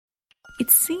It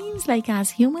seems like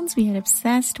as humans, we are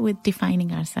obsessed with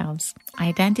defining ourselves.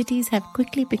 Identities have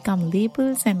quickly become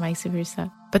labels and vice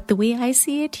versa. But the way I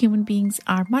see it, human beings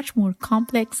are much more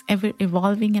complex, ever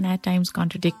evolving, and at times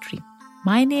contradictory.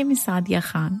 My name is Sadia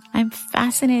Khan. I'm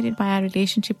fascinated by our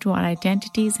relationship to our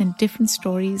identities and different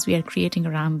stories we are creating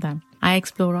around them. I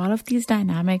explore all of these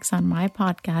dynamics on my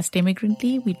podcast,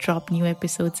 Immigrantly. We drop new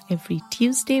episodes every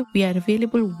Tuesday. We are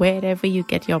available wherever you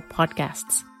get your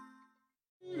podcasts.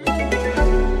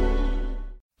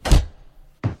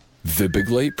 The Big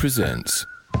Light presents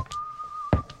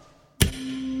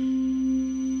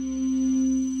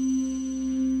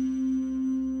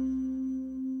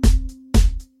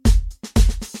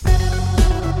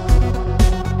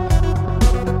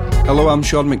Hello, I'm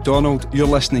Sean MacDonald. You're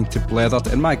listening to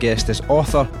Blethered, and my guest is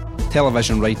author,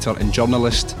 television writer and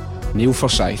journalist Neil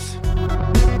Forsyth.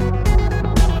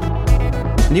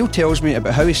 Neil tells me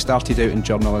about how he started out in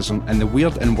journalism and the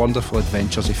weird and wonderful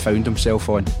adventures he found himself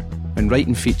on when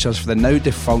writing features for the now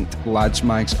defunct lads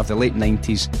mags of the late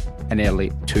 90s and early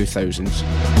 2000s.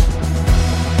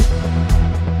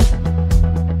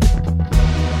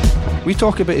 We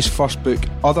talk about his first book,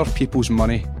 Other People's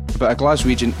Money, about a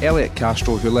Glaswegian, Elliot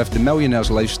Castro, who lived the millionaire's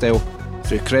lifestyle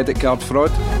through credit card fraud.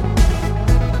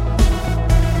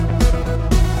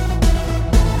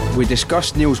 We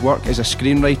discussed Neil's work as a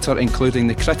screenwriter, including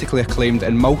the critically acclaimed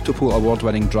and multiple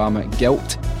award-winning drama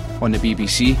Guilt on the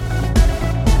BBC.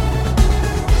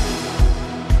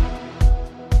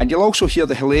 And you'll also hear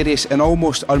the hilarious and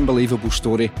almost unbelievable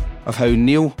story of how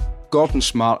Neil, Gordon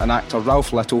Smart and actor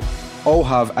Ralph Little all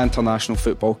have international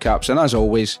football caps, and as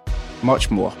always, much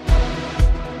more.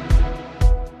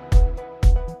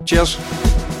 Cheers.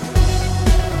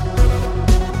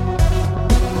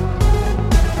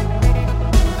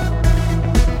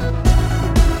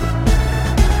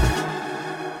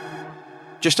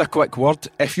 Just a quick word.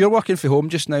 If you're working from home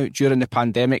just now during the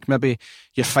pandemic, maybe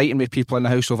you're fighting with people in the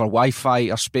house over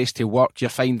Wi-Fi or space to work, you're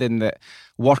finding that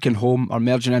work and home are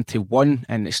merging into one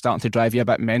and it's starting to drive you a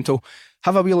bit mental,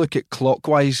 have a wee look at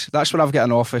Clockwise. That's where I've got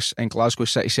an office in Glasgow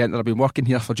City Centre. I've been working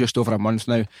here for just over a month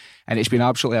now, and it's been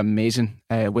absolutely amazing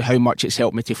with how much it's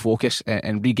helped me to focus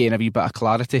and regain a wee bit of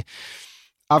clarity.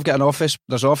 I've got an office,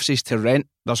 there's offices to rent,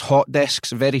 there's hot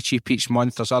desks, very cheap each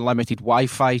month, there's unlimited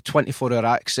Wi-Fi, 24-hour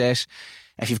access.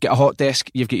 If you've got a hot desk,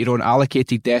 you've got your own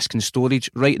allocated desk and storage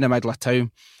right in the middle of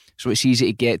town, so it's easy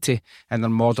to get to, and they're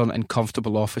modern and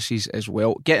comfortable offices as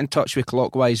well. Get in touch with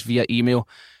Clockwise via email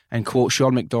and quote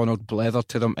Sean MacDonald Blethered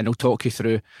to them, and they'll talk you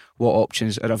through what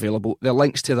options are available. The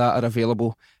links to that are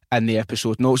available in the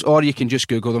episode notes, or you can just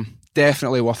Google them.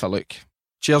 Definitely worth a look.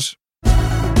 Cheers.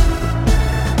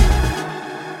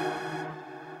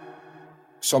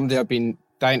 Somebody I've been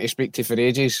dying to speak to for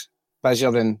ages,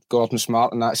 busier than Gordon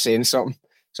Smart, and that's saying something.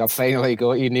 So I've finally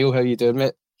got you. Neil, how you doing,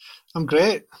 mate? I'm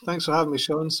great. Thanks for having me,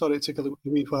 Sean. Sorry it took a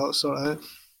wee while to sort out.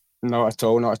 Not at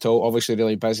all, not at all. Obviously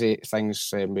really busy.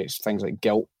 Things like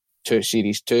Guilt 2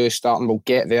 Series 2 starting. We'll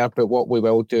get there, but what we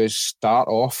will do is start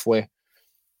off with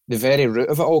the very root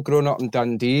of it all. Growing up in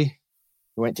Dundee,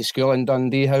 we went to school in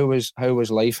Dundee. How was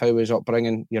life? How was your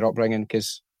upbringing?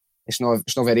 Because it's not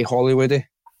very Hollywoody.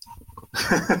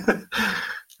 It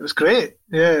was great.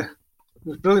 Yeah, it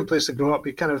was a brilliant place to grow up.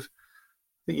 I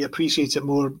think you appreciate it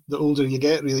more the older you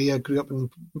get, really. I grew up in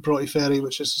Broughty Ferry,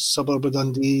 which is a suburb of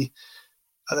Dundee,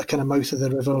 at the kind of mouth of the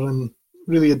river, and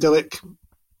really idyllic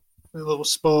little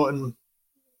spot, and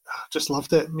I just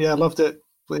loved it. Yeah, I loved it.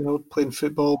 Playing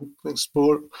football, playing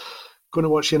sport, going to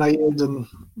watch United, and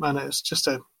man, it's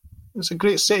a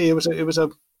great city.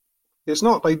 It's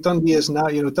not like Dundee is now.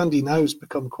 Dundee now has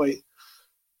become quite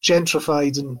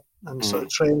gentrified and sort of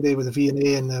trendy with the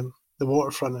V&A and the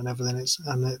waterfront and everything.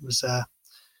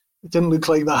 It didn't look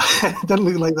like that. It didn't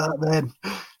look like that then.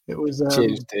 It was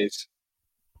changed days.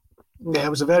 Yeah, it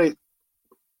was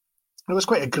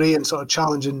quite a grey and sort of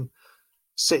challenging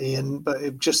city, but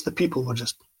the people were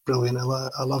just brilliant.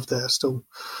 I loved it. It's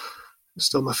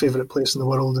still my favourite place in the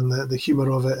world, and the humour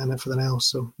of it and everything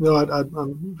else. So no,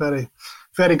 I'm very,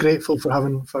 very grateful for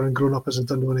having grown up as a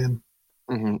Dundonian.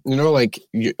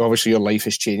 Mm-hmm. Obviously your life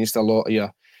has changed a lot.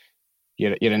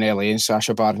 You're in LA in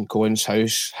Sacha Baron Cohen's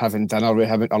house, having dinner with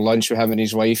him or lunch with him and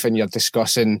his wife, and you're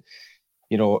discussing,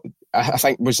 I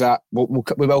think was that, we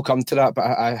will come to that, but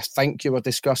I think you were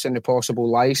discussing the possible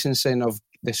licensing of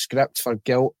the script for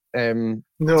Guilt. That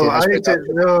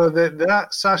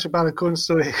Sacha Baron Cohen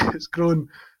story has grown.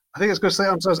 I think it's going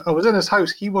slightly. I was in his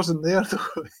house. He wasn't there though.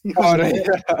 Right.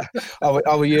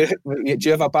 Do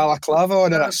you have a balaclava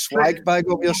on and a swag bag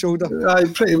over your shoulder?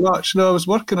 Pretty much. No, I was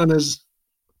working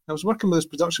with his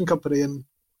production company, and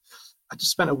I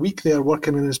just spent a week there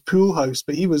working in his pool house,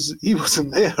 but he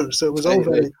wasn't there, so it was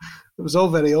all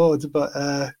very odd. But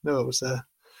no, it was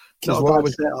not a bad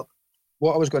setup.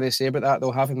 What I was going to say about that,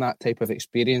 though, having that type of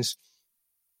experience,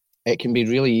 it can be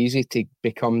really easy to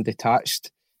become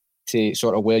detached to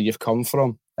sort of where you've come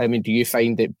from. I mean, do you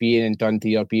find that being in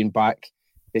Dundee or being back,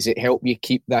 does it help you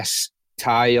keep this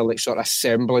tie or like sort of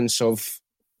semblance of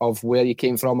where you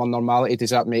came from or normality?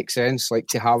 Does that make sense? Like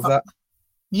to have that?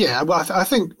 Yeah, well, I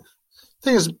think the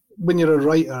thing is, when you're a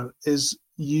writer, is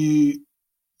 95%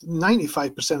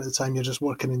 of the time you're just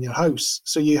working in your house.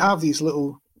 So you have these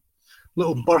little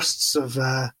bursts of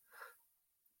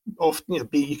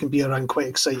you can be around quite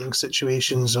exciting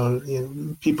situations or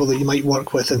people that you might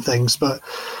work with and things, but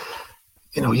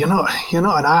you're not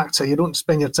an actor. You don't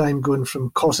spend your time going from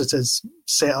cosseted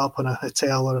set up on a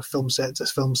hotel or a film set to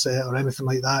film set or anything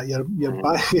like that.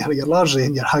 You're largely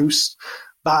in your house,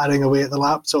 battering away at the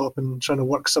laptop and trying to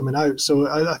work something out. So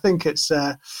I think it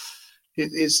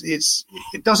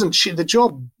doesn't the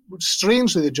job.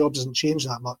 Strangely, the job doesn't change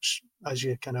that much as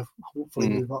you kind of hopefully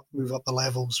move up the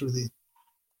levels. Really.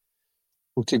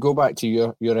 Well, to go back to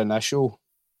your initial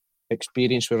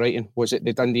experience with writing, was it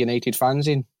the Dundee United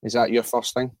fanzine? Is that your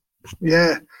first thing?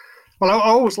 Yeah. Well, I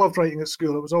always loved writing at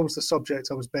school. It was always the subject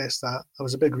I was best at. I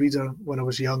was a big reader when I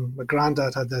was young. My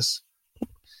granddad had this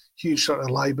huge sort of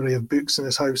library of books in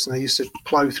his house, and I used to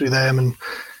plough through them, and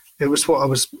it was what I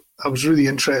was really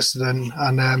interested in.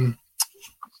 And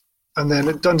then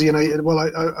at Dundee United, well,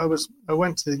 I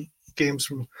went to the games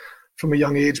from a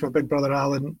young age. My big brother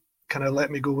Alan kind of let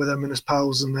me go with him and his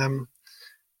pals, and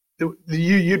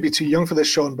you'd be too young for this,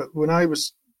 Sean, but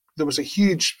there was a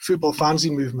huge football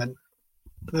fanzine movement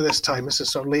at this time. This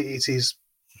is sort of late 80s,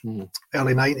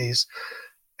 early 90s.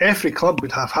 Every club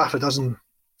would have half a dozen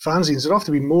fanzines. There'd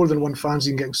often be more than one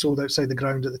fanzine getting sold outside the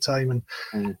ground at the time,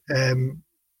 and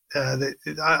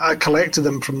I collected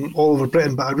them from all over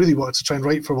Britain, but I really wanted to try and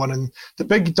write for one. And the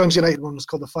big Dundee United one was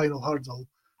called The Final Hurdle.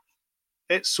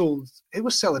 It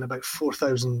was selling about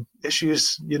 4,000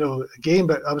 issues, again,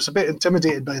 but I was a bit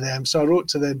intimidated by them. So I wrote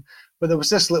to them, but there was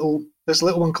this little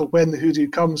one called When the Hoodoo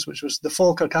Comes, which was the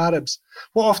Falkirk Arabs.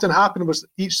 What often happened was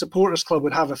each supporters club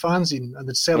would have a fanzine and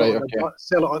they'd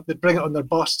they'd bring it on their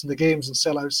bus to the games and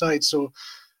sell outside. So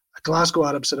Glasgow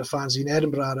Arabs had a fanzine,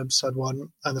 Edinburgh Arabs had one,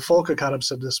 and the Falkirk Arabs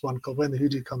had this one called When the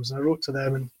Hoodoo Comes. And I wrote to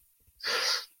them, and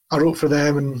I wrote for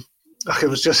them, and it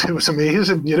was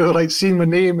amazing, like seeing my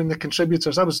name in the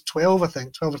contributors. I was 12, I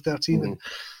think, 12 or 13, and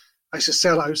I used to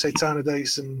sell it outside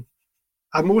Tannadice, and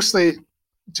I mostly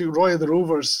took Roy of the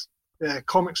Rovers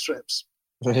comic strips,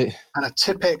 right, and I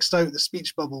Tipp-X'd out the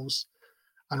speech bubbles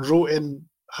and wrote in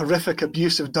horrific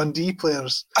abuse of Dundee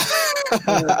players,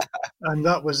 and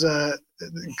that was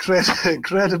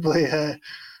incredibly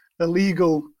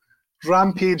illegal,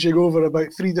 rampaging over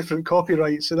about 3 different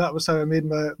copyrights. So that was how I made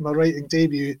my writing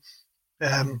debut.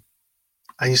 I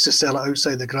used to sell it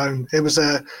outside the ground. It was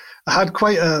it had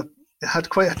quite a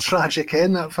tragic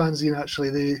end, that fanzine,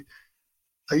 actually.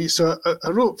 I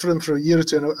wrote for them for a year or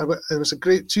two, and it was a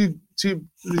great two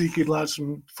really good lads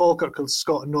from Falkirk called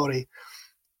Scott and Norrie.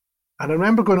 And I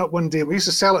remember going up one day, we used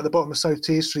to sell at the bottom of South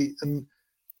Tay Street, and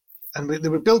they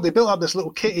built up this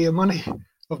little kitty of money.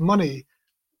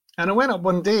 And I went up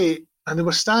one day, and they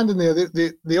were standing there.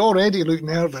 They already looked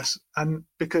nervous, and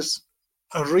because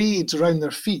arrayed around their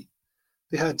feet,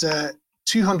 they had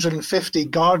 250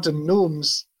 garden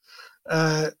gnomes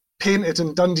painted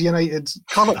in Dundee United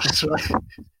colours, right?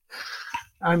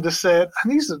 And I said,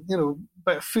 and these are,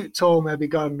 about a foot tall, maybe,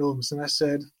 garden gnomes. And I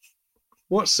said,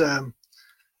 what's the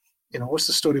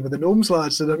story with the gnomes,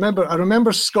 lads? And I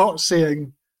remember Scott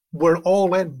saying, we're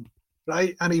all in,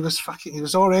 right? And he was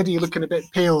already looking a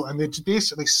bit pale, and they'd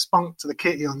basically spunked the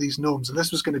kitty on these gnomes, and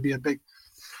this was going to be a big...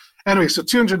 Anyway, so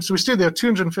we stayed there,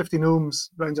 250 gnomes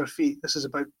round our feet. This is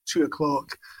about 2:00.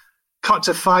 Cut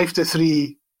to 5 to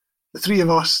 3. The 3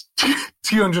 of us,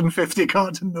 250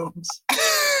 garden gnomes.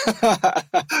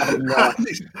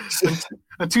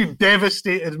 and 2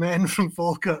 devastated men from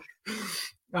Falkirk.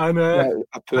 And a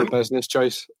poor business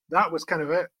choice. That was kind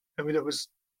of it. I mean, it was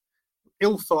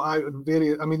ill thought out and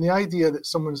very... I mean, the idea that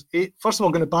someone's first of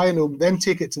all going to buy a gnome, then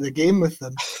take it to the game with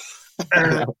them.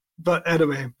 But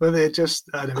anyway,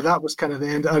 that was kind of the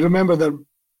end. I remember them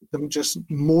just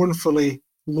mournfully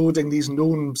loading these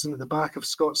gnomes into the back of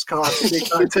Scott's car to take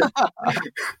back to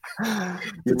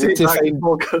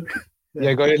Falkirk.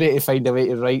 You're going to need to find a way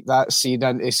to write that scene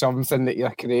into something that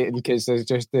you're creating, because there's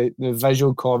just the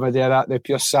visual comedy of that, the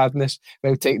pure sadness.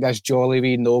 We'll take this jolly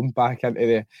wee gnome back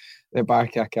into the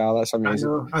back of a car. That's amazing.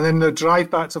 I know. And then the drive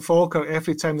back to Falkirk,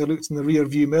 every time they looked in the rear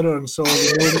view mirror and saw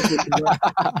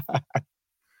the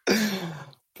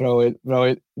Brilliant.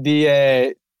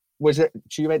 Was it?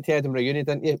 So you went to Edinburgh Uni,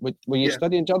 didn't you? Were you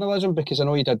studying journalism? Because I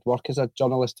know you did work as a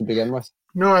journalist to begin with.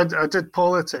 No, I did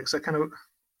politics.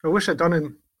 I wish I'd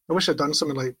done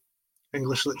something like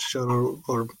English literature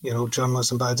or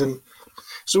journalism, but I didn't.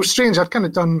 So it was strange. I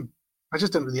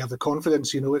just didn't really have the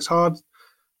confidence. It's hard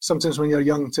sometimes when you're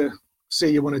young to say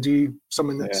you want to do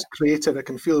something that's creative. It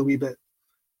can feel a wee bit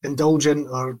indulgent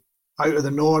or out of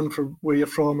the norm for where you're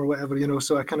from or whatever.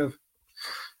 So I kind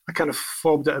of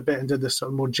fobbed it a bit and did this sort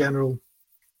of more general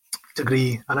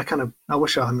degree. And I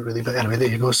wish I hadn't really, but anyway, there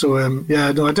you go. So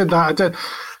I did that. I did,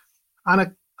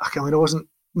 and I wasn't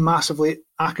massively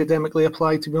academically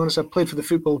applied, to be honest. I played for the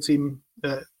football team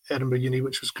at Edinburgh Uni,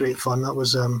 which was great fun. That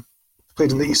was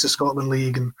played in the East of Scotland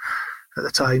League and at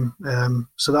the time.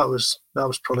 So that was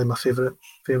probably my favourite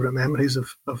memories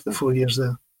of the 4 years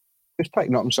there. Just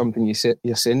picking up on something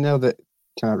you're saying there that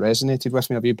kind of resonated with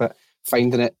me a wee bit.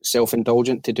 Finding it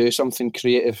self-indulgent to do something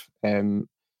creative.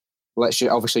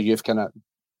 Obviously you've kind of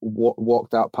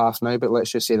walked that path now, but let's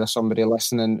just say there's somebody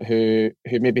listening who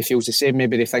maybe feels the same.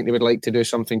 Maybe they think they would like to do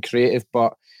something creative,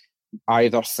 but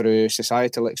either through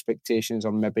societal expectations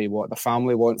or maybe what the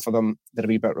family want for them, they're a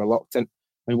wee bit reluctant.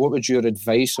 I mean, what would your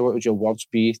advice or what would your words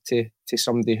be to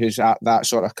somebody who's at that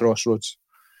sort of crossroads?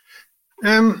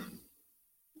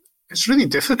 It's really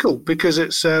difficult because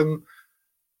it's, I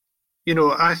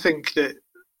think that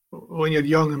when you're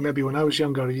young, and maybe when I was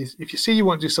younger, if you say you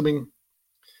want to do something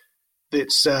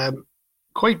that's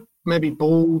quite maybe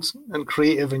bold and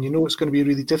creative and it's going to be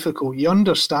really difficult, you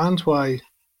understand why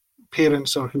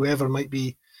parents or whoever might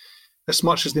be, as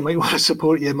much as they might want to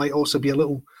support you, might also be a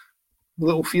little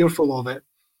fearful of it.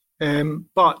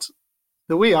 But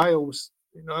the way I always,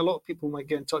 a lot of people might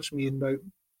get in touch with me about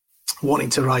wanting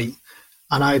to write,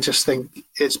 and I just think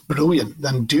it's brilliant,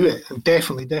 then do it, and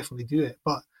definitely do it.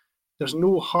 But there's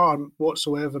no harm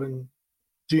whatsoever in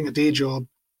doing a day job,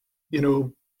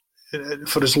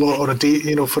 for as long, or a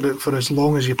day, for as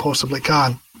long as you possibly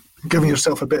can, giving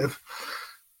yourself a bit of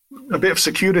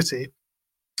security,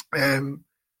 and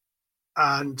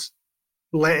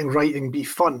letting writing be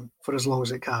fun for as long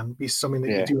as it can, be something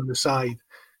that you do on the side.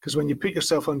 Because when you put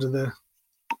yourself under the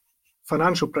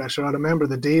financial pressure, I remember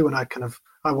the day when I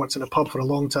worked in a pub for a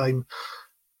long time,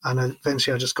 and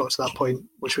eventually I just got to that point,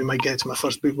 which we might get to my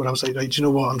first book, where I was like, right, do you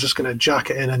know what? I'm just going to jack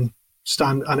it in and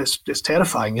stand, and it's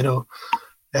terrifying,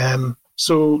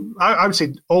 So I would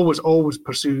say always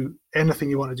pursue anything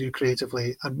you want to do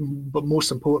creatively, but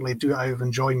most importantly, do it out of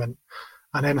enjoyment,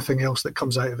 and anything else that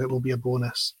comes out of it will be a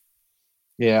bonus.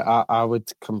 Yeah, I would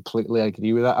completely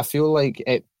agree with that. I feel like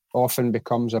it often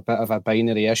becomes a bit of a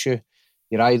binary issue.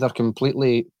 You're either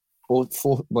completely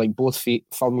both feet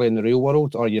firmly in the real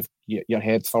world, or you've your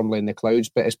head firmly in the clouds.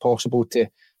 But it's possible to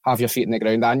have your feet in the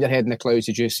ground and your head in the clouds,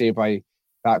 as you say, by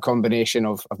that combination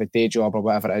of a day job or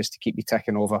whatever it is to keep you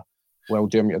ticking over while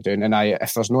doing what you're doing. And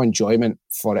if there's no enjoyment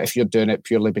for it, if you're doing it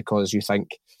purely because you think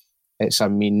it's a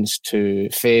means to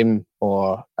fame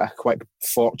or a quick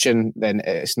fortune, then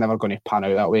it's never going to pan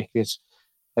out that way, because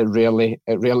it rarely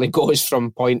goes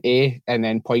from point A and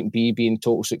then point B being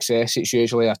total success. It's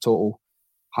usually a total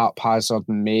haphazard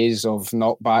maze of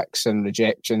knockbacks and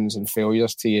rejections and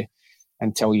failures to you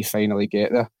until you finally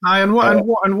get there. And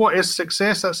what is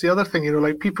success? That's the other thing.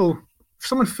 Like people, if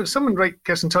someone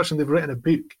gets in touch and they've written a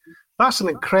book, that's an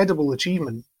incredible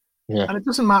achievement. Yeah. And it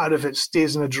doesn't matter if it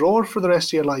stays in a drawer for the rest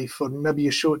of your life, or maybe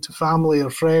you show it to family or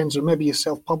friends, or maybe you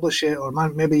self-publish it, or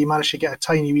maybe you manage to get a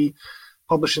tiny wee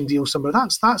publishing deal somewhere.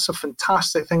 That's a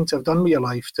fantastic thing to have done with your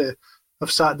life, to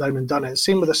have sat down and done it.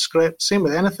 Same with a script, same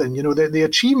with anything. The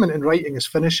achievement in writing is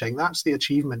finishing. That's the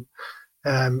achievement.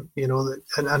 And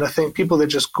I think people that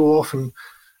just go off and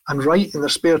write in their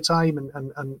spare time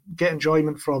and get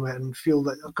enjoyment from it and feel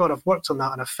that, oh God, I've worked on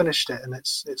that and I've finished it, and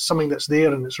it's something that's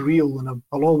there and it's real, and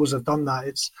I'll always have done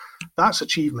that. That's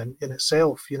achievement in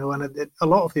itself, and a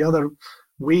lot of the other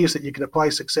ways that you can apply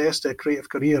success to a creative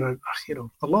career are,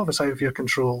 a lot of it's out of your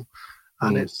control,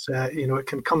 and it's, it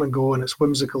can come and go, and it's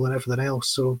whimsical and everything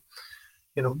else. So,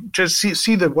 just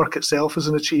see the work itself as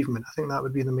an achievement. I think that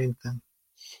would be the main thing.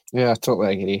 Yeah, I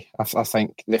totally agree. I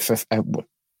think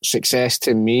success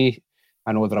to me,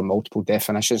 I know there are multiple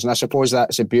definitions, and I suppose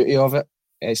that's the beauty of it.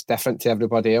 It's different to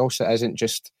everybody else. It isn't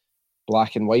just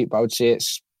black and white, but I would say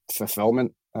it's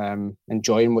fulfillment,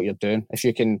 enjoying what you're doing. If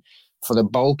you can, for the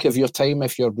bulk of your time,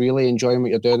 if you're really enjoying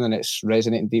what you're doing and it's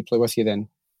resonating deeply with you, then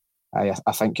I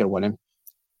think you're winning.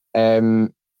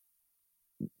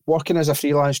 Working as a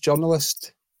freelance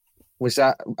journalist, was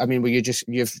that, were you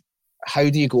how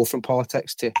do you go from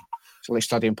politics to like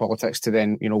studying politics to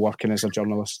then, working as a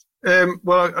journalist?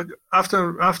 Well,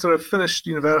 after I finished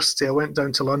university, I went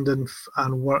down to London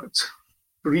and worked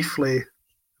briefly,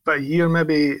 about a year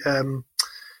maybe,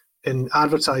 in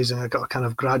advertising. I got a kind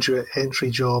of graduate entry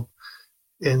job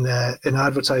in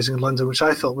advertising in London, which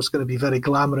I thought was going to be very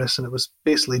glamorous, and it was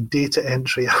basically data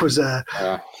entry. I was a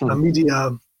media,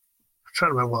 I'm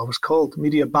trying to remember what it was called,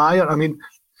 media buyer.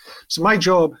 So my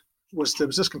job was there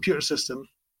was this computer system,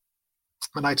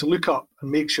 and I had to look up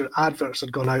and make sure adverts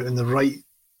had gone out in the right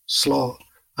slot,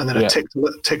 and then I ticked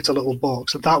a little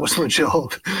box, and that was my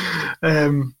job,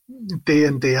 day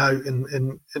in, day out.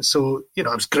 And so, it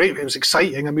was great. It was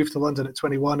exciting. I moved to London at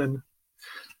 21 and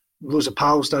loads of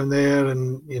pals down there,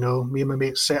 and, me and my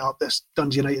mates set up this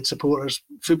Dundee United supporters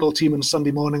football team in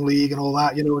Sunday morning league and all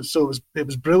that, so it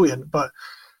was brilliant. But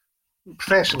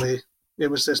professionally, it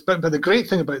was this. But the great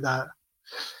thing about that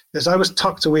is I was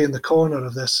tucked away in the corner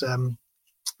of this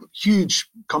huge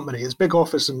company, its big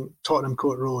office in Tottenham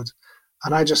Court Road,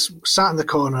 and I just sat in the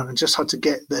corner and just had to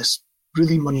get this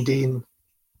really mundane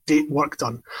work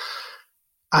done.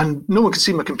 And no one could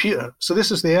see my computer. So this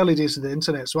is the early days of the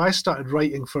internet. So I started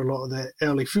writing for a lot of the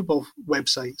early football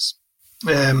websites.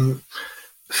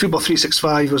 Football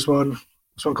 365 was one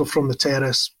called From the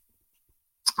Terrace.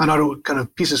 And I wrote kind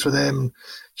of pieces for them,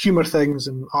 humour things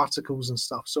and articles and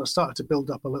stuff. So I started to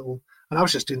build up a little, and I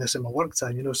was just doing this in my work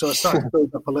time, so I started to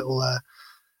build up a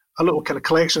little kind of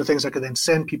collection of things I could then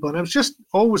send people. And it was just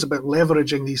always about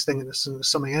leveraging these things into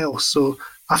something else. So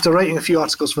after writing a few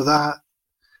articles for that,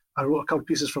 I wrote a couple of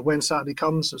pieces for When Saturday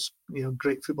Comes. It's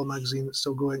great football magazine that's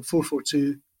still going,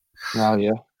 442. Oh,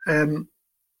 yeah. And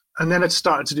then I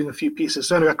started to do a few pieces.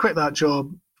 So anyway, I quit that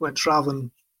job, went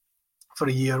travelling for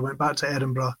a year, went back to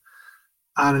Edinburgh,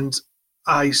 and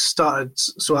I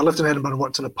lived in Edinburgh and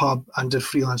worked in a pub and did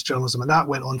freelance journalism, and that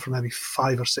went on for maybe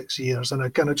 5 or 6 years, and I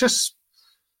kind of just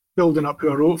building up who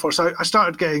I wrote for. So I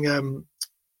started getting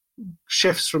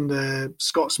shifts from the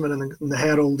Scotsman and the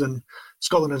Herald and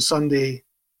Scotland on Sunday,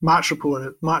 match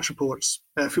reports,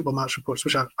 football match reports,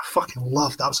 which I fucking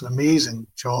loved. That was an amazing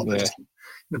job. Yeah. Just,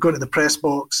 going to the press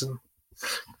box and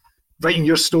writing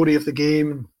your story of the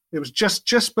game. It was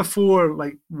just before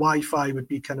like Wi-Fi would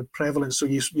be kind of prevalent, so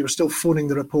you were still phoning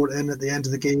the report in at the end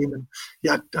of the game, and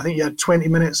I think you had 20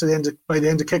 minutes by the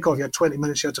end of kickoff. You had 20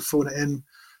 minutes. You had to phone it in.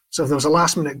 So if there was a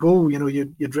last minute goal,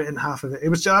 you'd written half of it. That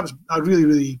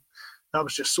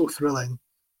was just so thrilling.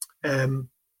 And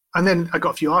then I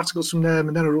got a few articles from them,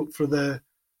 and then I wrote for the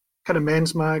kind of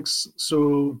men's mags.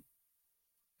 So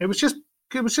it was just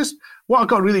what I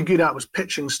got really good at was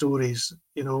pitching stories.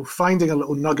 Finding a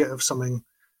little nugget of something,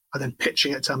 and then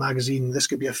pitching it to a magazine. This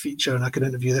could be a feature, and I could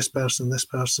interview this person,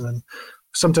 and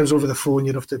sometimes over the phone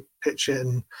you'd have to pitch it,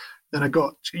 and then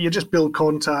you just build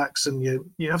contacts, and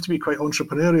you have to be quite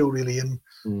entrepreneurial, really, and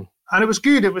it was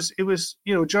good. It was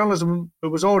journalism. It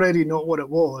was already not what it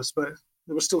was, but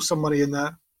there was still some money in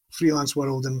that freelance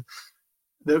world, and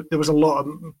there was a lot of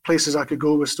places I could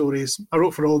go with stories. I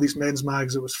wrote for all these men's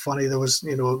mags. It was funny. There was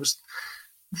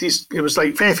it was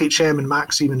like FHM and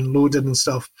Maxim and Loaded and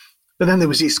stuff. But then there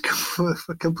was these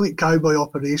complete cowboy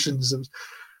operations.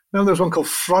 There was one called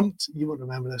Front. You won't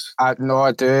remember this. No,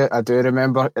 I do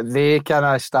remember. They kind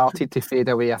of started to fade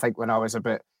away, I think, when I was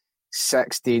about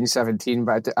 16, 17.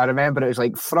 But I remember it was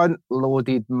like Front,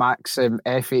 Loaded, Maxim,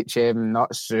 FHM,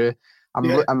 Not Sue.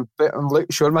 I'm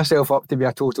sure myself up to be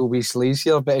a total wee sleaze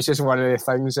here, but it's just one of the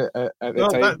things at the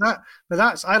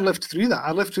time. I lived through that.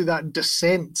 I lived through that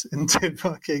descent into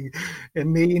fucking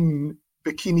inane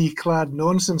bikini-clad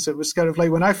nonsense. It was kind of like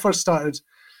when I first started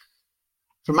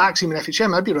for Maxim and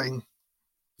FHM, I'd be writing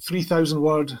 3,500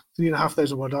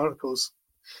 word articles,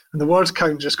 and the word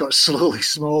count just got slowly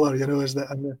smaller, as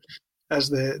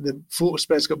the photo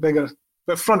spreads got bigger.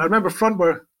 But I remember Front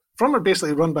were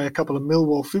basically run by a couple of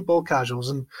Millwall football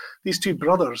casuals, and these two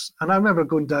brothers. And I remember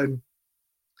going down.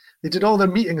 They did all their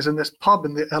meetings in this pub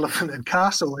in the Elephant and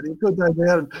Castle, and he'd go down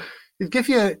there and he'd give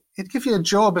you a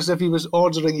job as if he was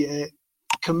ordering you to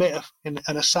commit an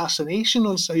assassination.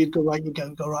 And so you'd go right, you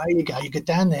go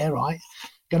down there, right?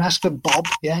 Gonna ask for Bob,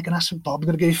 gonna ask for Bob. I'm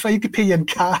gonna give you, you could pay you in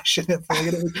cash. And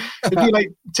it'd be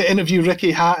like to interview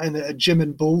Ricky Hatton at a gym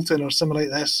in Bolton or something like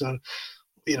this, or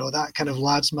that kind of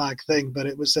lads mag thing. But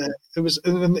it was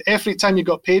and every time you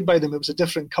got paid by them, it was a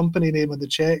different company name on the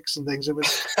checks and things.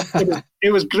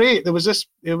 It was great.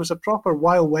 It was a proper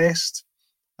Wild West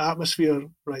atmosphere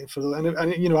writing for them, and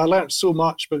I learned so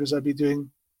much because I'd be doing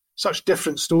such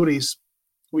different stories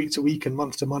week to week and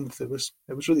month to month. It was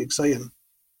really exciting.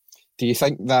 Do you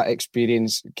think that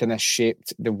experience kind of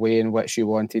shaped the way in which you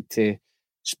wanted to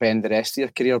spend the rest of your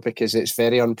career, because it's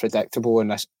very unpredictable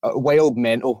and wild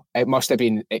mental. It must have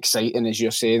been exciting, as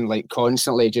you're saying, like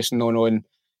constantly just not knowing,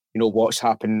 what's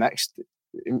happened next.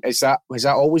 Was that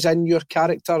always in your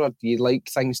character, or do you like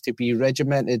things to be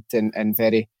regimented and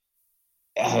very,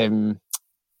 I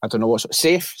don't know, what's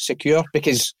safe, secure?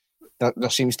 Because there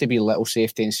seems to be little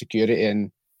safety and security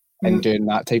in doing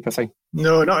that type of thing.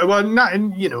 No, not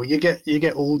in, you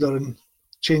get older and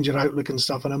change your outlook and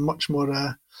stuff, and I'm much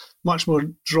more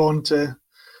drawn to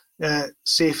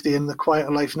safety and the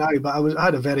quieter life now. But I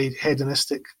had a very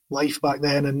hedonistic life back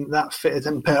then, and that fitted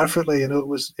in perfectly. It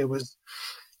was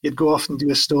you'd go off and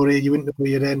do a story, you wouldn't know where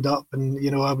you'd end up, and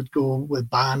I would go with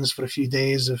bands for a few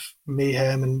days of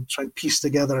mayhem and try and piece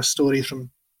together a story from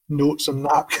notes on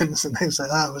napkins and things like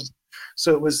that.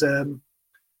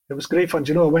 It was great fun.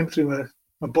 I went through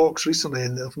a box recently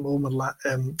from all my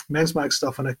Men's Mag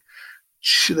stuff, and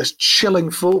this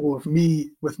chilling photo of me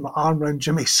with my arm around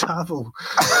Jimmy Savile.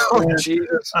 Oh,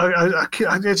 Jesus.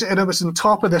 And it was on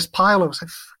top of this pile. I was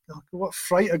like, what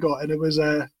fright I got. And it was,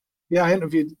 I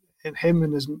interviewed him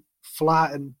in his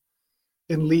flat in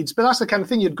Leeds. But that's the kind of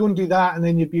thing, you'd go and do that, and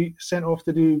then you'd be sent off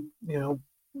to do,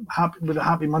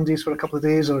 Happy Mondays for a couple of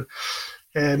days, or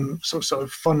some sort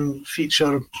of fun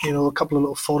feature, a couple of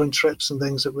little foreign trips and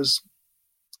things. It was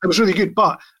really good,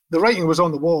 but the writing was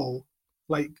on the wall,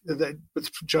 like with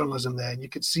journalism then. You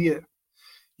could see it,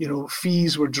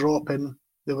 fees were dropping,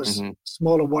 there was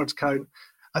smaller word count,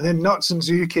 and then Nuts and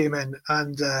Zoo came in,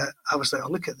 and I was like, oh,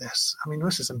 look at this. I mean,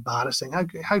 this is embarrassing.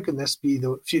 How can this be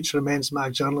the future of Men's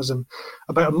Mag journalism?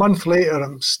 About a month later,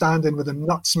 I'm standing with a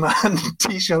Nuts Man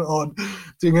t-shirt on,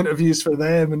 doing interviews for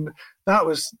them, and that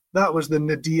was the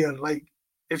nadir. Like,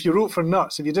 if you wrote for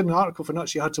Nuts, if you did an article for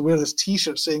Nuts, you had to wear this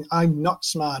t-shirt saying "I'm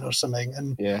Nuts Man" or something,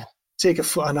 and take a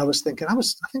photo. And I was thinking, I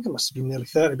think I must have been nearly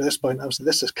 30 by this point. I was like,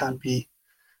 this can't be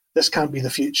the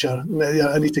future.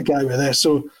 I need to get out of there.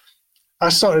 So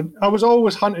I was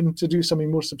always hunting to do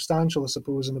something more substantial, I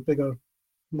suppose, and a bigger,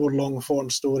 more long form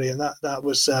story. And that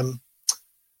was, that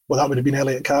would have been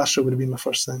Elliot Castro, would have been my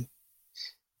first thing.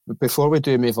 Before we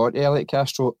do move on to Elliot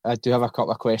Castro, I do have a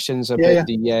couple of questions about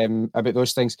about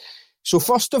those things. So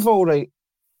first of all, right,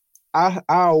 I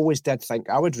always did think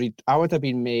I would have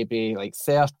been maybe like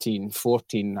 13,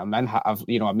 14.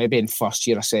 I'm maybe in first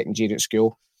year or second year at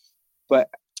school. But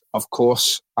of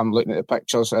course, I'm looking at the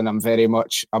pictures and I'm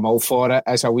all for it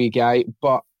as a wee guy.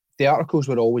 But the articles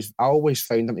I always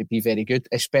found them to be very good,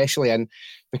 especially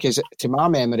because to my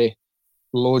memory,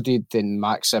 Loaded and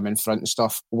Maxim in front and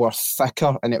stuff were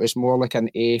thicker, and it was more like an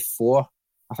A4.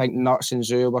 I think Nuts and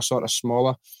Zoo were sort of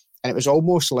smaller. And it was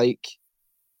almost like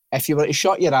if you were to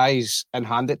shut your eyes and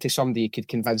hand it to somebody, you could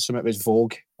convince them it was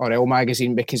Vogue or Elle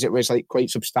magazine, because it was like quite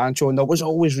substantial, and there was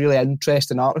always really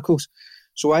interesting articles.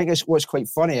 So I think what's quite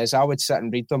funny is I would sit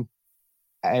and read them,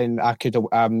 and I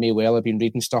may well have been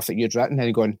reading stuff that you'd written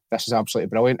and going, this is absolutely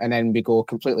brilliant. And then we go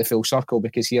completely full circle,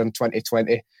 because here in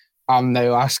 2020, I'm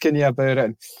now asking you about it.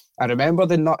 And I remember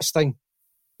the Nuts thing.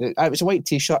 It was a white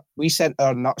t-shirt. We sent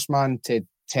our Nuts man to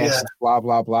test, blah,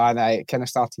 blah, blah. And I kind of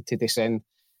started to descend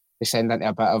into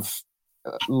a bit of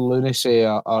lunacy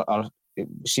or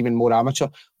seeming more amateur.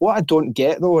 What I don't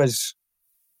get, though, is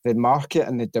the market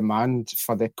and the demand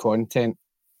for the content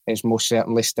is most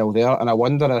certainly still there. And I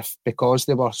wonder if, because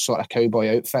they were sort of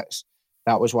cowboy outfits,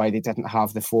 that was why they didn't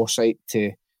have the foresight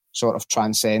to sort of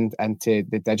transcend into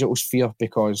the digital sphere,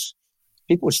 because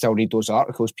people would still read those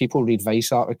articles. People read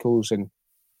Vice articles and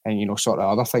sort of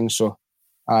other things. So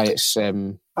it's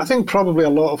I think probably a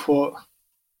lot of what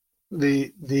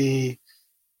the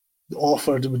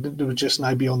offered would just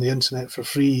now be on the internet for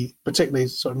free, particularly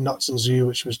sort of Nuts and Zoo,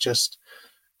 which was just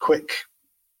quick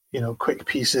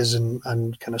pieces and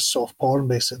kind of soft porn,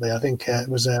 basically. I think it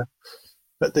was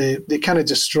but they kind of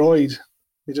destroyed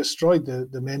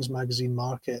the men's magazine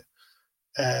market.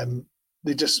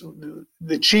 They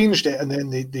changed it, and then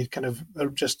they kind of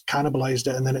just cannibalized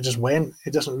it, and then it just went.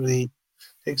 It doesn't really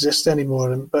exist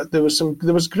anymore. But there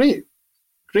was great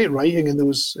writing in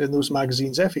those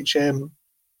magazines, FHM,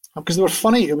 because they were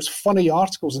funny. It was funny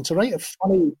articles, and to write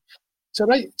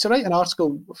an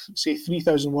article, say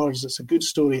 3,000 words, that's a good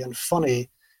story and funny,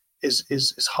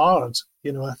 is hard.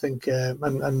 I think,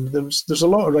 and there's a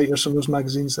lot of writers from those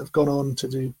magazines that have gone on to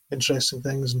do interesting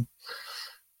things,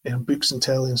 and books and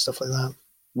telly and stuff like that.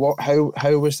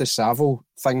 How was the Savile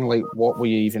thing like? What were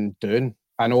you even doing?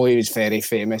 I know he was very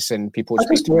famous, and people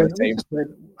speak to him all the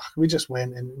time. We just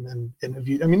went and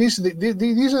interviewed. I mean, these are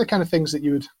the kind of things that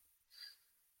you'd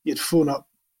phone up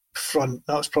front.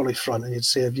 That was probably front, and you'd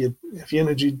say, if you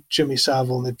interviewed Jimmy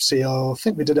Savile, and they'd say, oh, I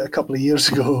think we did it a couple of years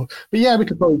ago, but yeah, we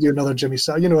could probably do another Jimmy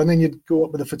Savile, and then you'd go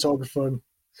up with a photographer and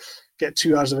get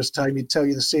 2 hours of his time. He'd tell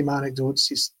you the same anecdotes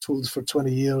he's told for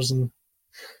 20 years and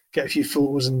get a few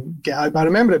photos and get out. But I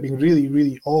remember it being really,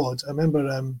 really odd. I remember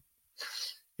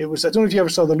it was, I don't know if you ever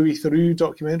saw the Louis Theroux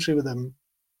documentary with him.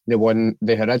 The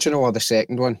original or the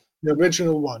second one? The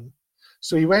original one.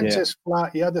 So he went to his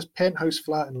flat. He had this penthouse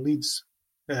flat in Leeds,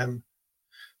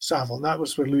 Savile, and that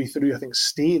was where Louis Theroux, I think,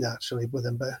 stayed actually with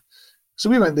him. But so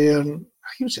we went there, and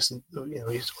he was just,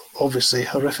 he's obviously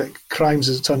horrific crimes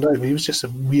as it turned out, but he was just a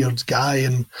weird guy.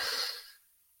 And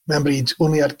remember, he'd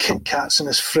only had Kit Kats in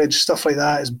his fridge, stuff like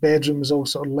that. His bedroom was all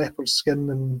sort of leopard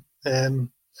skin, and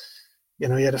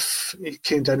he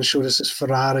came down and showed us his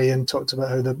Ferrari and talked about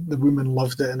how the woman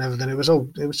loved it and everything. It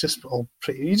was just all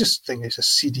pretty. You just think he's a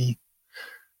seedy,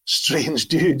 strange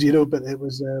dude, but it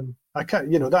was I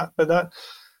can't, that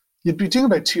you'd be doing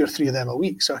about 2 or 3 of them a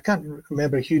week, so I can't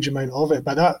remember a huge amount of it.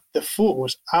 But the photo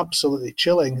was absolutely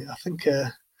chilling. I think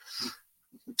I'm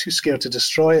too scared to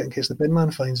destroy it in case the bin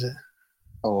man finds it.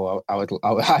 Oh, I would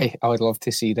love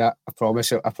to see that. I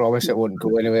promise it won't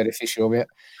go anywhere if you show me it.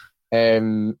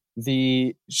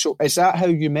 So is that how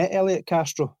you met Elliot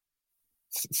Castro?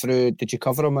 Did you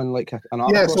cover him in like an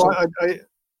article? Yeah,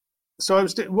 so I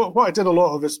was what I did a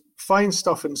lot of is find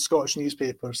stuff in Scottish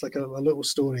newspapers, like a little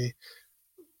story,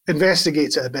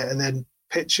 investigate it a bit, and then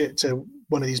pitch it to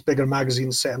one of these bigger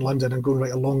magazines set in London and go and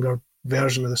write a longer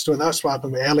version of the story. And that's what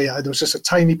happened with Elliot. There was just a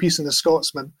tiny piece in the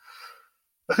Scotsman.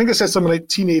 I think it said something like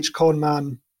teenage con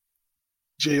man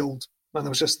jailed, and there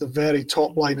was just the very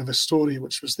top line of his story,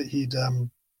 which was that he'd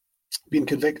been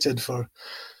convicted for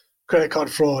credit card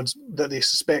fraud that they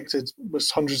suspected was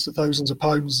hundreds of thousands of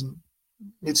pounds, and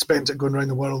he'd spent it going around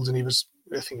the world. And I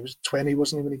think he was 20,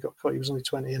 wasn't he, when he got caught? He was only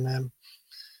 20, and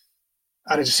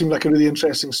it just seemed like a really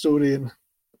interesting story. And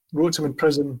wrote to him in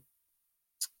prison,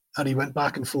 and he went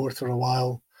back and forth for a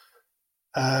while,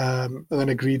 and then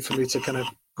agreed for me to kind of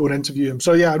go and interview him.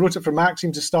 So yeah, I wrote it for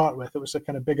Maxim to start with. It was a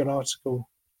kind of bigger article.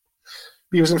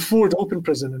 He was in Ford Open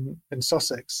Prison in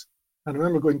Sussex, and I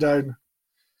remember going down.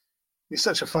 He's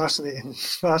such a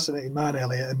fascinating man,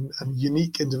 Elliot, and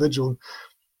unique individual.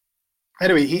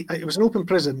 Anyway, it was an open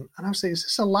prison, and I was saying, "Is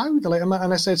this allowed?"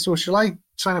 And I said, "So shall I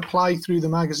try and apply through the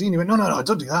magazine?" He went, "No,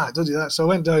 don't do that. So I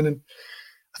went down, and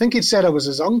I think he'd said I was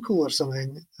his uncle or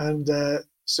something, and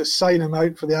so sign him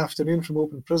out for the afternoon from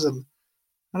open prison.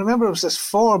 And I remember it was this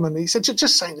form, and he said,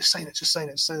 "Just sign this. And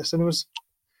it was,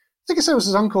 I think he said it was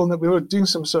his uncle, and that we were doing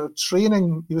some sort of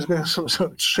training. He was going to some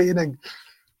sort of training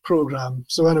program.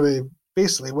 So anyway,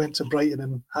 basically went to Brighton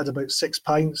and had about 6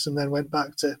 pints, and then went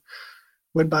back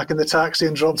in the taxi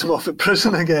and dropped him off at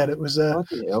prison again. It was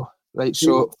right.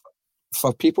 So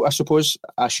for people, I suppose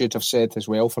I should have said as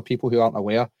well, for people who aren't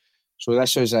aware, so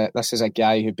this is a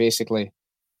guy who basically,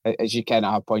 as you kind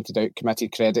of have pointed out,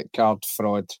 committed credit card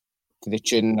fraud to the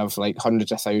tune of like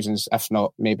hundreds of thousands, if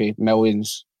not maybe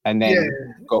millions, and then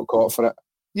got caught for it.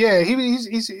 Yeah,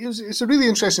 it's a really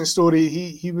interesting story.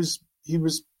 He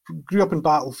grew up in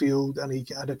Battlefield, and he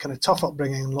had a kind of tough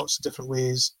upbringing in lots of different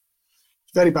ways.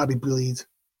 Very badly bullied. I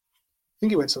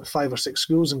think he went to 5 or 6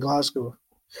 schools in Glasgow.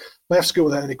 Left school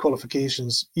without any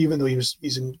qualifications, even though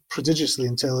he's a prodigiously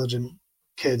intelligent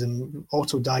kid and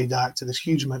autodidact, and this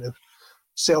huge amount of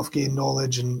self-gained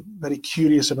knowledge and very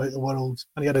curious about the world.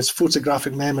 And he had his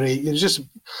photographic memory. He was just a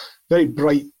very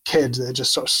bright kid that had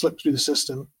just sort of slipped through the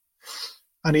system.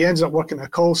 And he ended up working at a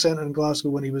call centre in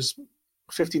Glasgow when he was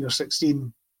 15 or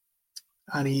 16.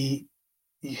 And he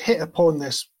hit upon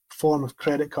this form of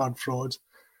credit card fraud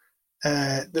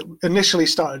that initially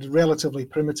started relatively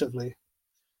primitively,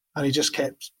 and he just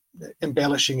kept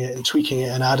embellishing it and tweaking it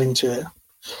and adding to it.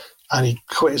 And he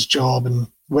quit his job and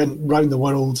went round the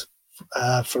world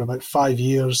for about 5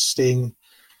 years, staying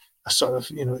a sort of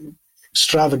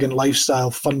extravagant lifestyle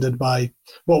funded by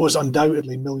what was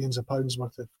undoubtedly millions of pounds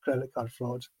worth of credit card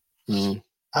fraud.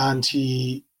 And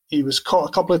he was caught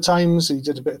a couple of times. He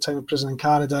did a bit of time in prison in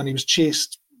Canada, and he was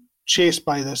chased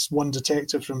by this one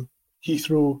detective from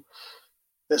Heathrow,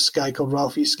 this guy called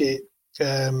Ralph Eastgate,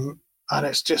 and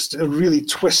it's just a really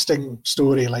twisting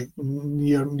story, like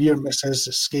near misses,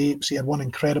 escapes. He had one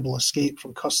incredible escape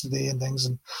from custody and things,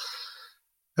 and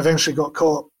eventually got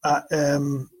caught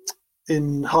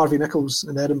in Harvey Nichols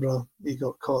in Edinburgh. He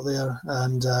got caught there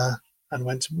and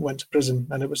went to prison,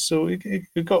 and it was so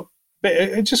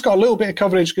it just got a little bit of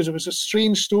coverage because it was a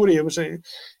strange story. It was an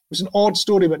odd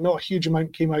story, but not a huge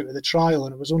amount came out of the trial.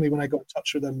 And it was only when I got in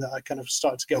touch with him that I kind of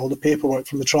started to get all the paperwork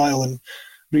from the trial and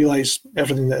realise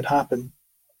everything that had happened.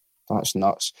 That's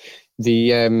nuts.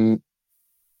 There's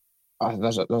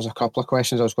a couple of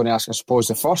questions I was going to ask. I suppose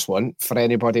the first one, for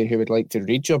anybody who would like to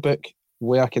read your book,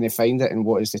 where can they find it and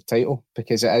what is the title?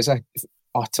 Because it is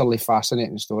utterly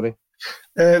fascinating story.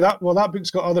 That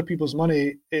book's got other people's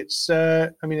money. It's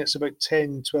it's about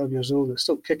 10, 12 years old. It's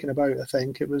still kicking about. I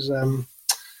think it was.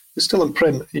 It's still in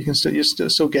print. You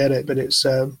still get it, but it's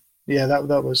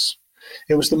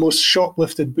it was the most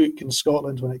shoplifted book in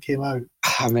Scotland when it came out.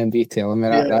 I remember you telling me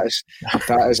that. Yeah.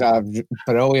 That is a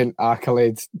brilliant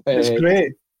accolade. It's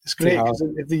great. It's great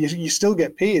because you still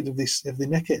get paid if they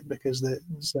nick it, because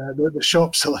the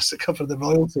shop still has to cover the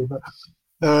royalty. But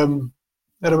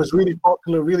and it was really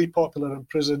popular in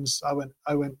prisons. I went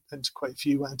into quite a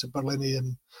few. Went into Berlin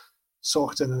and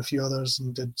Saughton and a few others,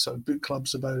 and did sort of book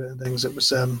clubs about it and things. It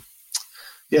was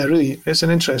really, it's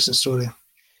an interesting story.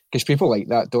 Because people like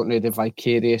that, don't they?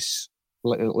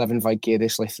 Living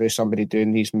vicariously through somebody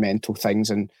doing these mental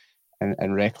things and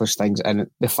reckless things, and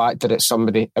the fact that it's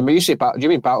somebody. I mean, do you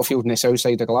mean Battlefield in the south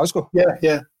side of Glasgow?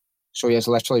 Yeah. So he is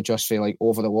literally just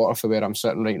over the water for where I'm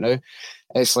sitting right now.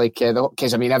 It's like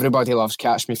because everybody loves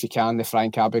Catch Me If You Can, the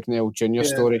Frank Abagnale Jr.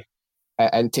 story,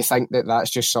 and to think that that's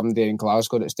just somebody in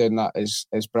Glasgow that's doing that is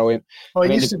brilliant. Oh,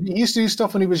 he used to do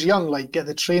stuff when he was young, like get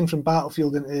the train from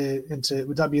Battlefield into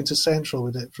would that be into Central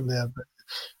with it from there?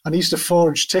 And he used to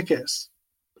forge tickets.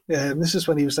 This is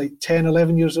when he was like 10,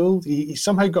 11 years old. He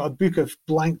somehow got a book of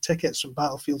blank tickets from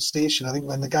Battlefield Station, I think,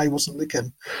 when the guy wasn't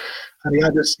looking. And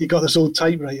he got this old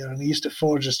typewriter, and he used to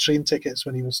forge his train tickets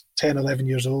when he was 10, 11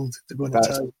 years old to go into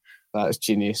town. That's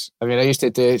genius. I mean, I used to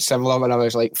do similar when I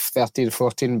was like 13,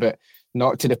 14, but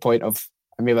not to the point of,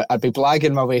 I'd be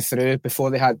blagging my way through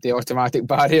before they had the automatic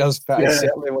barriers, but I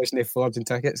certainly wasn't forging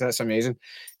tickets. That's amazing.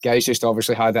 Guys just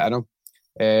obviously had it in them.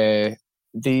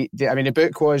 The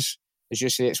book was, as you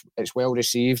say, it's well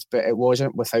received, but it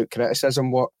wasn't without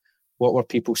criticism. What were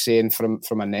people saying from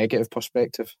a negative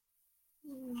perspective?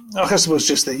 I suppose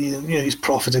just that he's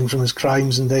profiting from his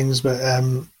crimes and things, but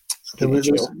he went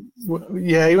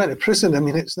to prison. I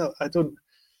mean, it's not.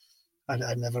 I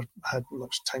never had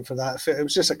much time for that. It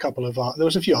was just a couple of there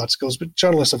was a few articles, but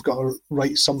journalists have got to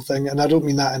write something, and I don't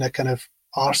mean that in a kind of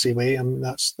arsey way. I mean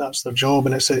that's their job,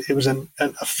 and it was a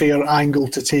fair angle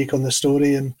to take on the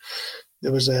story. And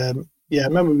there was I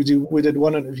remember we did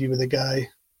one interview with a guy. I think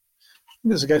it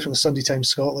was a guy from the Sunday Times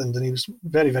Scotland, and he was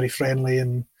very, very friendly,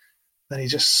 and then he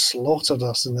just slaughtered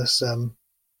us in this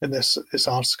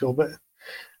article. But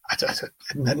it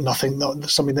meant nothing, not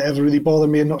something that ever really bothered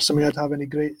me, and not something I'd have any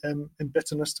great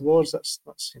bitterness towards. That's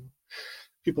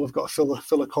people have got to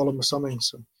fill a column with something.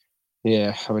 So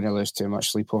yeah, I wouldn't lose too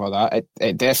much sleep over that.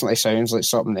 It definitely sounds like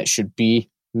something that should be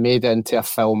made into a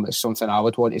film. It's something I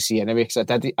would want to see anyway, because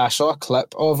I saw a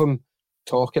clip of him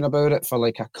talking about it for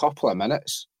like a couple of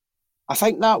minutes. I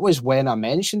think that was when I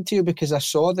mentioned to you, because I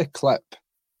saw the clip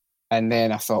and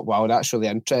then I thought, wow, that's really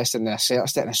interesting. And I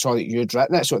searched it and I saw that you'd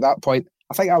written it. So at that point,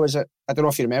 I think I don't know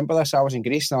if you remember this, I was in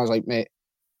Greece and I was like, mate,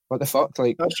 what the fuck?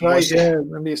 Like, that's right, yeah. I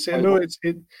remember you saying, no, it's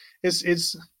a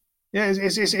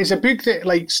book that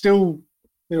like still,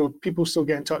 people still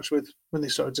get in touch with when they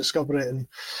sort of discover it. And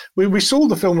we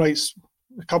sold the film rights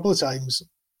a couple of times.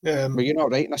 Were you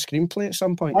not writing a screenplay at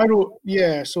some point? I wrote,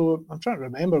 yeah. So I'm trying to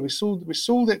remember. We sold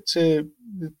it to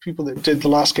the people that did The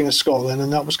Last King of Scotland,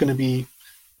 and that was going to be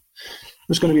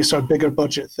a sort of bigger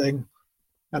budget thing,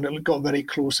 and it got very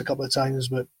close a couple of times.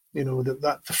 But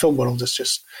the film world is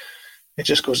just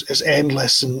goes, it's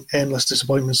endless and endless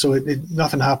disappointment. So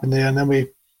nothing happened there, and then we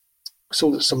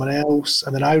sold it to someone else,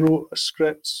 and then I wrote a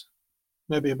script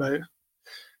maybe about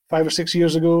 5 or 6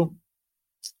 years ago,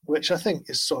 which I think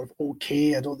is sort of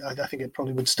okay. I think it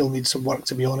probably would still need some work,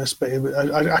 to be honest. But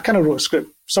I kind of wrote a script.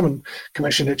 Someone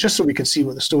commissioned it just so we could see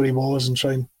what the story was and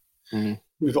try and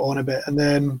move it on a bit.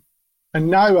 And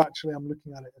now actually I'm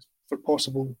looking at it for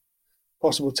possible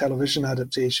television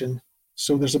adaptation.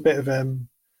 So there's a bit of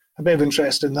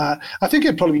interest in that. I think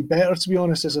it'd probably be better, to be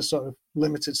honest, as a sort of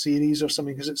limited series or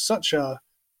something, because it's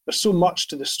there's so much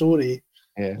to the story.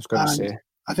 Yeah, I was going to say.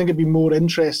 I think it'd be more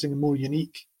interesting and more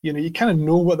unique. You kind of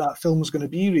know what that film's going to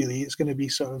be, really. It's going to be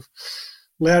sort of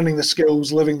learning the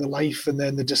skills, living the life, and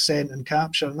then the descent and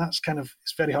capture. And that's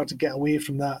it's very hard to get away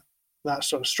from that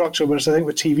sort of structure. Whereas I think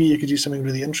with TV, you could do something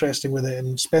really interesting with it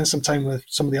and spend some time with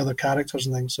some of the other characters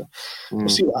and things. So we'll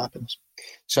see what happens.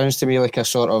 Sounds to me like a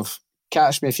sort of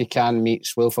Catch Me If You Can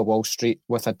meets Wolf of Wall Street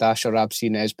with a dash of Rab C.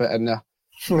 Nesbitt in there.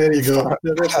 There you go.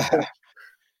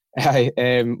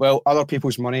 Well, Other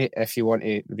People's Money, if you want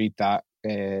to read that,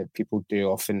 people do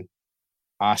often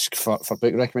ask for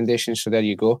book recommendations, so there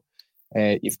you go.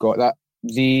 You've got that.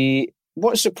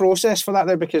 What's the process for that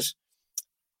there? Because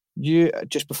you,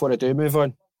 just before I do move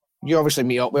on, you obviously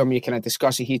meet up with him, you kind of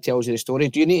discuss it, he tells you the story.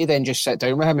 Do you need to then just sit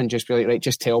down with him and just be like, right,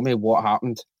 just tell me what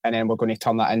happened, and then we're going to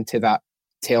turn that into that,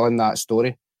 telling that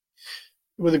story?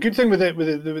 Well, the good thing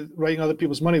with writing other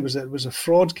people's money was that it was a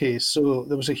fraud case, so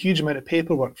there was a huge amount of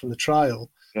paperwork from the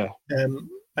trial,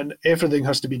 and everything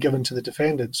has to be given to the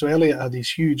defendant. So Elliot had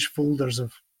these huge folders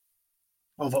of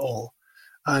it all,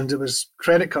 and it was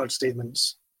credit card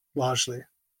statements largely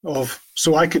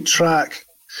so I could track.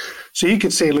 So he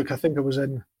could say, "Look, I think I was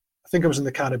in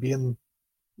the Caribbean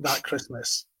that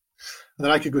Christmas," and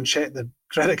then I could go and check the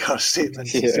credit card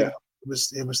statements. And say,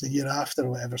 it was the year after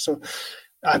or whatever. So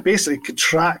I basically could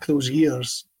track those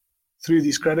years through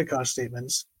these credit card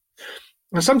statements.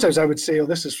 And sometimes I would say, "Oh,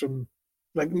 this is from,"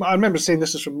 like, I remember saying,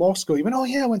 "This is from Moscow." He went, "Oh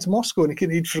yeah, I went to Moscow," and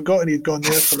he'd forgotten he'd gone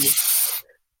there for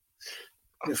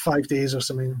 5 days or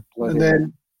something. And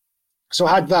then, so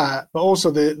I had that, but also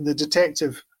the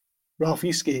detective, Ralph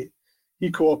Eastgate,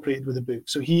 he cooperated with the book,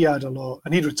 so he had a lot,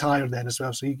 and he'd retired then as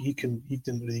well, so he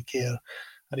didn't really care,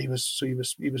 and he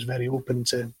was very open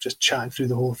to just chatting through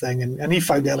the whole thing, and he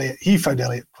found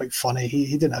Elliot quite funny.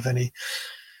 He didn't have any,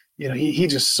 he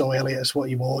just saw Elliot as what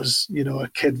he was, a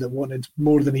kid that wanted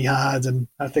more than he had, and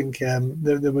I think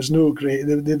there was no great.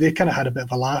 They kind of had a bit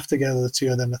of a laugh together, the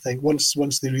two of them. I think once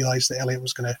they realised that Elliot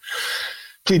was going to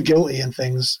plead guilty and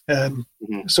things,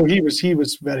 so he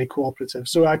was very cooperative.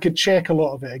 So I could check a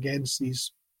lot of it against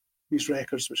these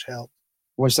records, which helped.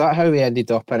 Was that how he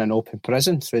ended up in an open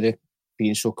prison, through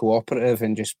being so cooperative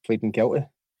and just pleading guilty?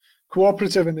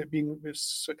 Cooperative, and it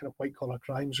was kind of white collar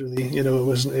crimes, really.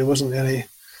 It wasn't any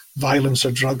violence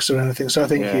or drugs or anything. So I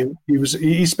think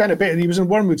he spent a bit. He was in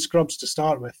Wormwood Scrubs to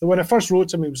start with. When I first wrote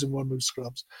to him, he was in Wormwood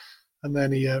Scrubs, and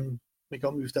then he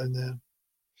got moved down there.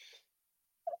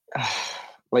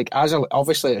 Like,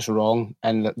 obviously it's wrong,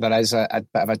 and there is a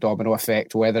bit of a domino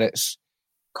effect, whether it's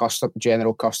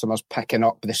general customers picking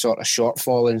up the sort of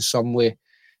shortfall in some way.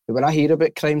 But when I hear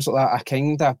about crimes like that, I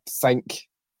kind of think,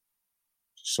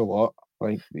 so what?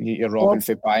 Like, you're robbing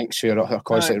for banks, you're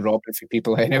constantly robbing for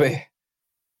people anyway.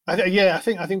 I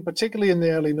think particularly in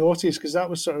the early noughties, because that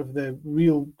was sort of the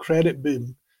real credit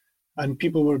boom, and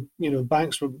people were,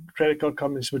 credit card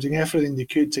companies were doing everything they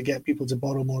could to get people to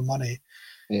borrow more money.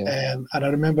 Yeah. And I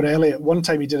remember Elliot, one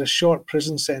time he did a short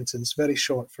prison sentence, very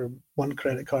short, for one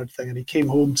credit card thing, and he came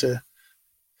home to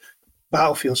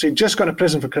Battlefield. So he'd just gone to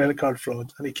prison for credit card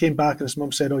fraud, and he came back and his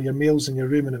mum said, "Oh, your mail's in your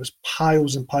room," and it was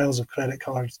piles and piles of credit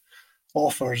card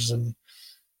offers, and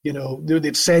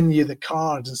they'd send you the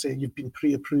cards and say you've been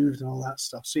pre-approved and all that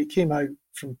stuff. So he came out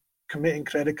from committing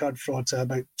credit card fraud to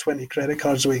about 20 credit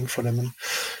cards waiting for him, and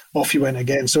off he went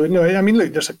again. So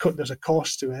look, there's a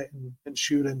cost to it, and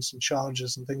insurance and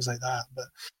charges and things like that, but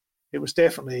it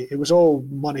was all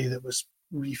money that was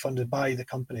refunded by the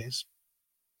companies.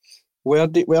 Where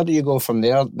do you go from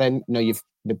there then?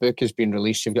 The book has been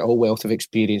released, you've got a whole wealth of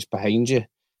experience behind you.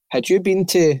 Had you been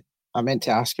to, I meant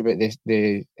to ask about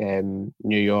the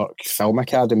New York Film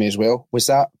Academy as well. Was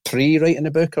that pre-writing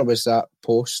the book, or was that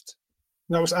post?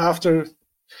 That was after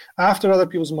Other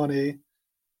People's Money.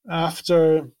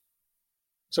 So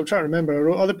I'm trying to remember. I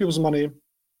wrote Other People's Money.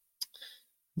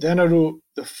 Then I wrote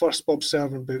the first Bob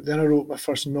Servant book. Then I wrote my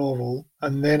first novel,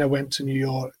 and then I went to New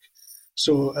York.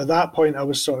 So at that point, I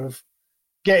was sort of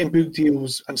getting book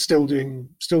deals and still doing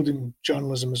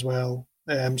journalism as well.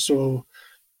 So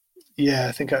yeah,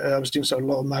 I think I was doing sort of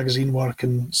a lot of magazine work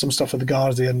and some stuff at The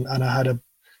Guardian, and I had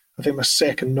I think my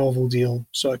second novel deal.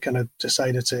 So I kind of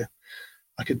decided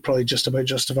I could probably just about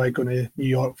justify going to New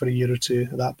York for a year or two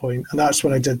at that point. And that's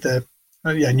when I did the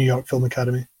New York Film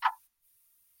Academy.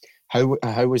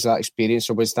 How was that experience?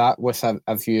 Or was that with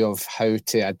a view of how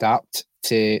to adapt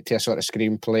to a sort of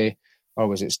screenplay, or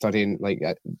was it studying like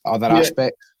other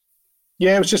aspects?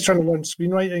 Yeah, I was just trying to learn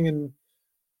screenwriting,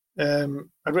 and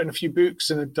I'd written a few books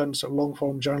and had done sort of long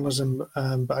form journalism,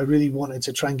 but I really wanted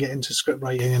to try and get into script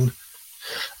writing, and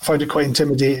I found it quite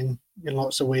intimidating in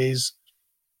lots of ways.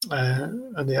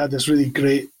 And they had this really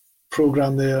great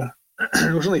program there.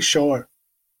 It was really short.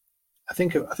 I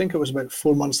think it was about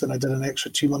 4 months. Then I did an extra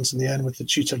 2 months in the end with the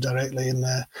tutor directly, and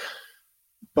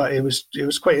but it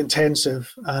was quite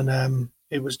intensive, and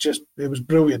it was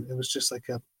brilliant. It was just like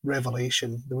a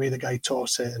revelation, the way the guy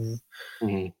taught it, and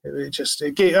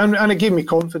it gave me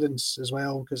confidence as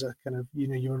well, because I kind of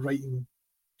you were writing,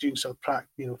 doing sort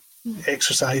of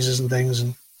exercises and things,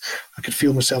 and I could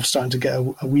feel myself starting to get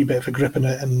a wee bit of a grip in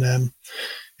it, and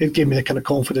it gave me the kind of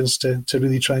confidence to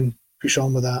really try and push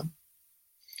on with that.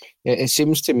 It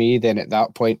seems to me then at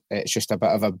that point it's just a bit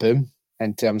of a boom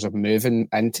in terms of moving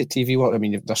into TV work. I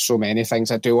mean, there's so many things.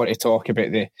 I do want to talk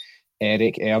about the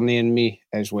Eric, Ernie and Me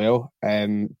as well.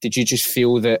 Did you just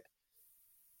feel that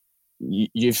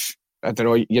you're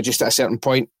just at a certain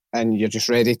point and you're just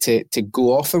ready to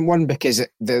go off in one? Because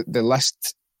the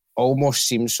list almost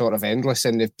seems sort of endless,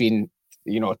 and they've been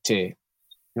to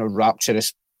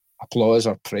rapturous applause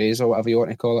or praise or whatever you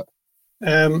want to call it?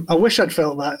 I wish I'd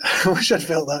felt that. I wish I'd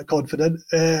felt that confident.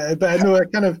 But I know I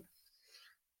kind of.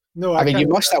 No, I mean, you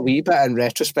must a wee bit in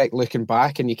retrospect, looking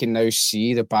back, and you can now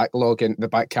see the backlog and the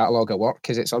back catalogue of work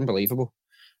because it's unbelievable.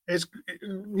 I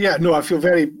feel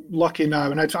very lucky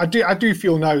now, and I do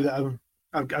feel now that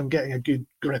I'm getting a good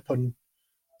grip on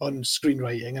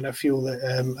screenwriting, and I feel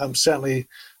that I'm certainly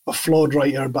a flawed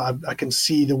writer, but I can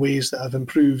see the ways that I've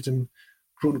improved and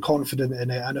grown confident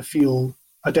in it, and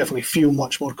I definitely feel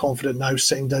much more confident now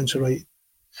sitting down to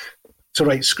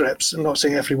write scripts. I'm not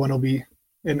saying everyone will be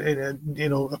in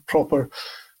a proper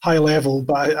high level,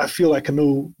 but I feel like I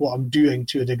know what I'm doing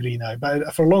to a degree now.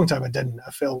 But for a long time I didn't.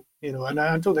 I felt, and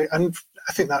I don't think, and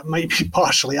I think that might be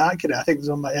partially accurate. I think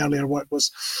some of my earlier work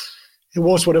was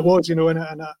what it was, and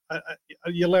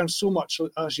you learn so much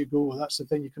as you go. That's the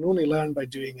thing. You can only learn by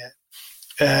doing it.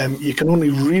 You can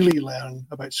only really learn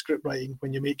about script writing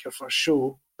when you make your first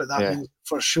show, but that means the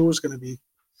first show is going to be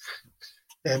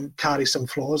carry some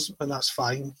flaws, and that's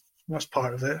fine. That's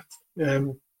part of it.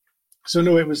 So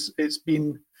no, it's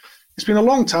been a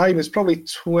long time. It's probably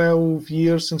 12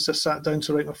 years since I sat down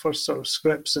to write my first sort of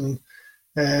scripts, and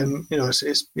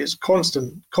it's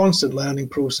constant learning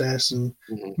process and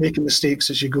making mistakes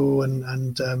as you go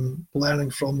and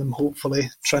learning from them. Hopefully,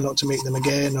 try not to make them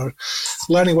again, or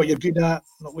learning what you're good at,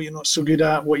 not what you're not so good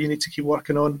at, what you need to keep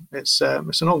working on. It's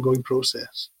an ongoing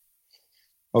process.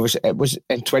 Obviously, it was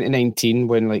in 2019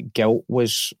 when like Guilt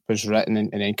was written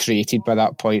and then created by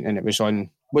that point, and it was on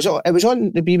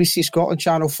the BBC Scotland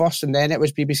channel first, and then it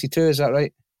was BBC Two. Is that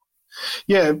right?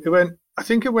 Yeah, I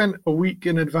think it went a week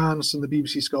in advance on the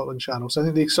BBC Scotland channel. So I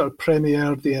think they sort of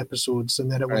premiered the episodes,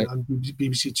 and then it went on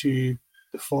BBC Two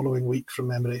the following week from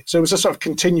memory. So it was a sort of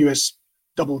continuous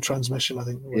double transmission, I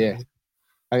think. Yeah,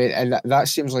 I mean, and that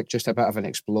seems like just a bit of an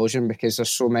explosion because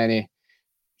there's so many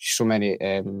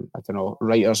I don't know,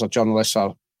 writers or journalists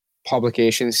or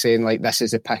publications saying like this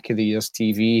is the pick of the year's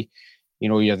TV.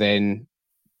 You're then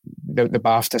the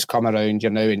BAFTAs come around.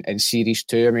 You're now in series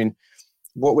 2. I mean,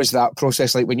 what was that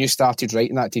process like when you started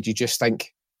writing that? Did you just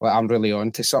think, well, I'm really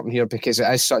on to something here because it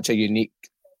is such a unique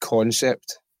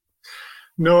concept?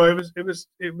 No, it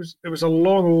was a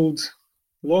long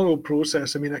old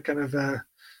process. I mean, I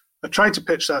tried to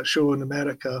pitch that show in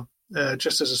America.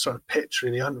 Just as a sort of pitch,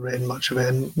 really. I hadn't written much of it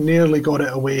and nearly got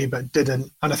it away, but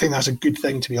didn't. And I think that's a good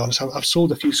thing, to be honest. I've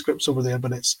sold a few scripts over there,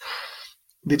 but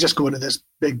they just go into this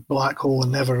big black hole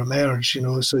and never emerge,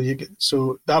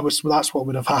 So that's what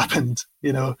would have happened,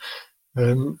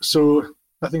 So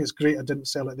I think it's great I didn't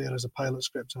sell it there as a pilot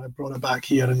script, and I brought it back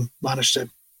here and managed to,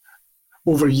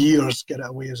 over years, get it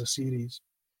away as a series.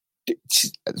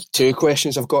 2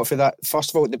 questions I've got for that. First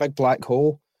of all, the big black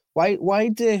hole. Why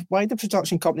do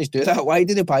production companies do that? Why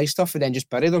do they buy stuff and then just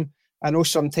bury them? I know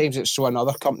sometimes it's so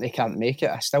another company can't make it.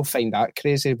 I still find that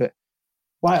crazy, but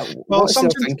why? Well,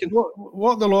 sometimes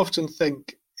what they'll often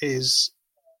think is,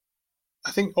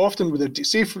 I think often with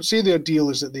say their deal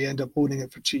is that they end up owning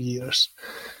it for 2 years,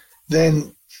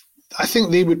 then I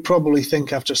think they would probably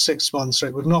think after 6 months,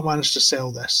 right, we've not managed to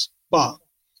sell this, but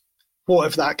what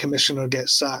if that commissioner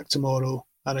gets sacked tomorrow?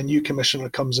 And a new commissioner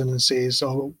comes in and says,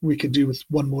 "Oh, we could do with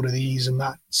one more of these," and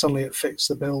that suddenly it fits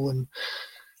the bill. And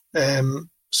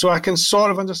so I can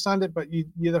sort of understand it, but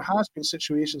there has been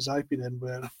situations I've been in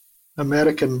where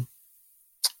American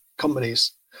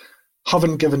companies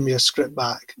haven't given me a script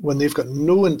back when they've got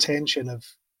no intention of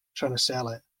trying to sell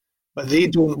it, but they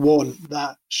don't want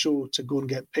that show to go and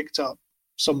get picked up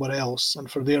somewhere else,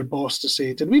 and for their boss to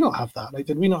say, "Did we not have that? Like,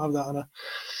 did we not have that on a?"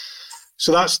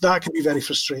 So that can be very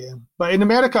frustrating. But in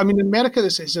America,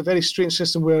 this is a very strange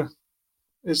system where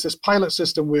it's this pilot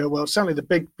system where, well, certainly the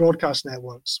big broadcast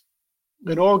networks,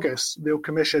 in August, they'll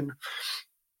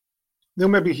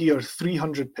maybe hear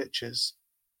 300 pitches,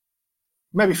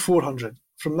 maybe 400.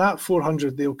 From that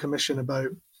 400, they'll commission about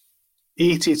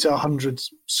 80 to 100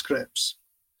 scripts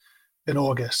in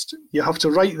August. You have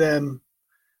to write them,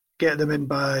 get them in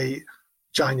by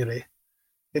January.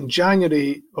 In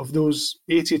January, of those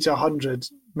 80 to 100,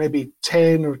 maybe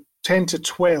 10 to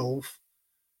 12,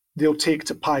 they'll take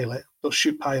to pilot. They'll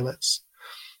shoot pilots.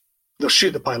 They'll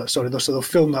shoot the pilot, so they'll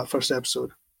film that first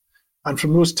episode. And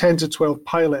from those 10 to 12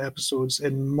 pilot episodes,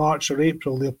 in March or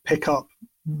April, they'll pick up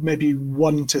maybe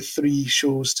 1 to 3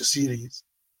 shows to series.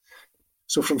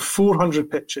 So from 400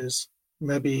 pitches,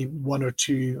 maybe 1 or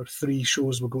 2 or 3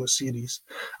 shows will go to series.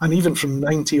 And even from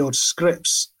 90-odd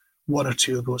scripts, 1 or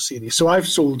 2 will go series. So I've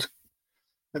sold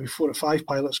maybe 4 or 5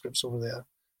 pilot scripts over there.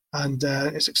 And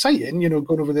it's exciting,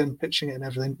 going over there and pitching it and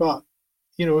everything. But,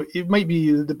 it might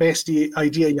be the best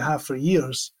idea you have for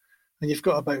years. And you've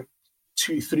got about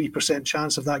 2-3%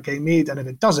 chance of that getting made, and if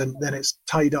it doesn't, then it's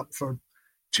tied up for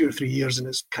 2 or 3 years and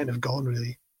it's kind of gone,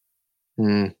 really.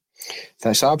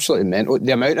 That's absolutely mental.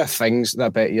 The amount of things that I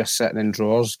bet you're sitting in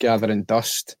drawers gathering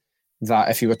dust that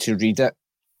if you were to read it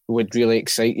would really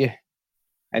excite you,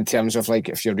 in terms of like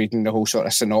if you're reading the whole sort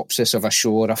of synopsis of a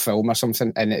show or a film or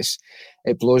something. And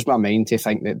it blows my mind to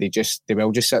think that they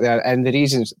will just sit there. And the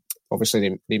reasons,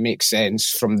 obviously, they make sense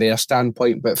from their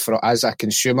standpoint, but for as a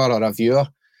consumer or a viewer,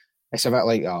 it's a bit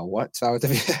like, oh, what? I would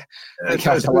have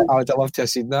loved to have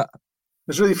seen that.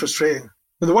 It's really frustrating.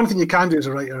 But the one thing you can do as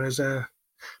a writer is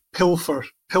pilfer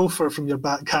from your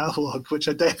back catalogue, which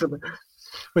I definitely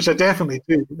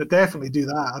do. I definitely do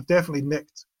that. I've definitely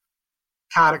nicked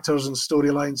characters and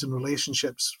storylines and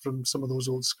relationships from some of those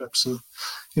old scripts, and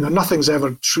nothing's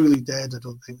ever truly dead, I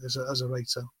don't think, as a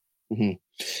writer. Mm-hmm.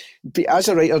 But as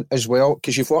a writer as well,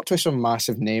 because you've worked with some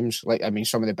massive names,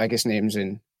 some of the biggest names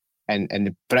in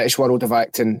the British world of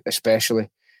acting especially,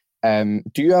 do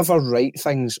you ever write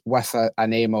things with a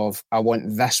name of, I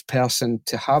want this person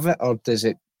to have it, or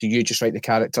do you just write the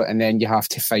character and then you have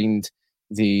to find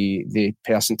the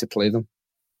person to play them?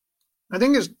 I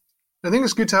think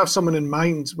it's good to have someone in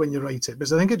mind when you write it,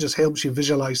 because I think it just helps you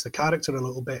visualise the character a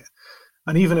little bit.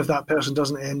 And even if that person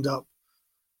doesn't end up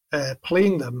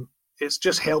playing them, it's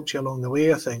just helped you along the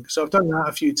way, I think. So I've done that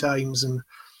a few times, and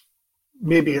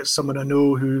maybe it's someone I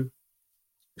know who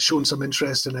has shown some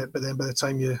interest in it, but then by the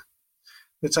time you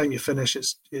finish,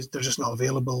 they're just not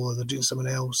available, or they're doing something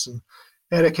else. And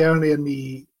Eric Ernie and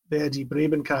me, the Eddie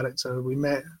Braben character, we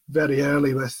met very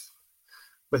early with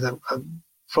a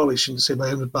probably shouldn't say by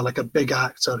him, but like a big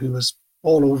actor who was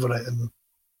all over it and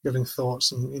giving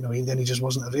thoughts, and then he just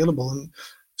wasn't available. And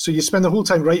so you spend the whole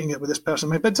time writing it with this person,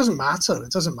 but it doesn't matter.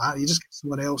 It doesn't matter. You just get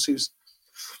someone else who's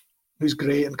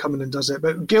great and coming and does it.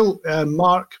 But Gil,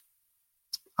 Mark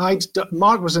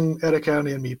was in Eric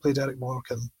Ernie and me, played Eric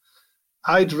Morgan.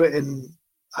 I'd maybe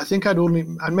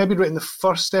written the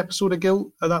first episode of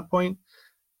Gil at that point,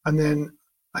 and then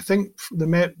I think the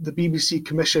BBC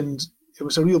commissioned. It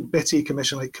was a real bitty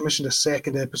commission, commissioned a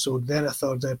second episode, then a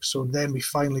third episode, then we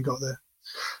finally got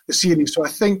the series. So I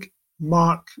think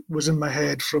Mark was in my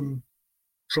head from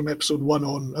episode 1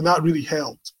 on, and that really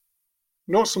helped.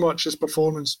 Not so much his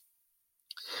performance,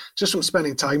 just from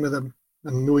spending time with him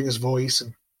and knowing his voice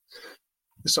and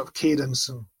the sort of cadence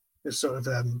and his sort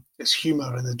of his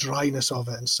humour and the dryness of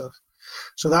it and stuff.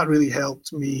 So that really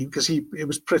helped me, because it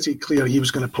was pretty clear he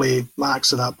was going to play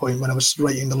Max at that point when I was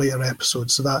writing the later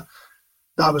episodes. So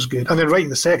that was good. And then writing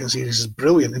the second series is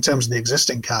brilliant in terms of the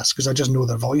existing cast, because I just know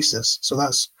their voices. So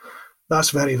that's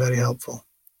very, very helpful.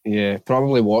 Yeah,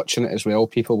 probably watching it as well,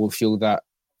 people will feel that,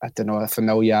 I don't know, a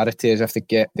familiarity, as if they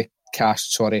get the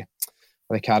cast,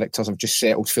 the characters have just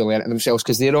settled fully into themselves,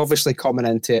 because they're obviously coming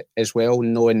into it as well,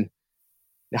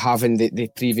 having the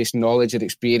previous knowledge and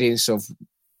experience of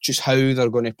just how they're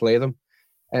going to play them.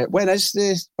 When is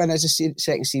the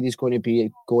second series going to be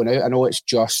going out? I know it's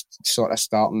just sort of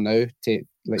starting now.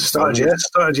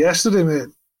 Started yesterday, mate.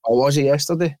 Oh, was it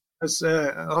yesterday?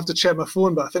 I'll have to check my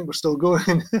phone, but I think we're still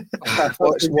going.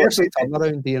 What's the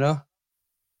turnaround, do you know?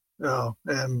 Oh,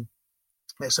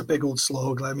 it's a big old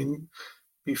slog. I mean,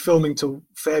 be filming till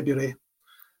February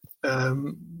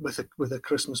with a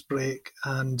Christmas break,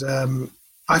 and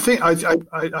I think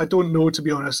I don't know, to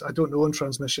be honest. I don't know on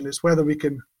transmission. It's whether we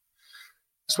can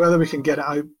get it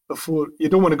out before. You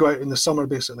don't want to go out in the summer,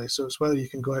 basically. So it's whether you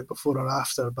can go out before or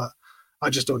after. But I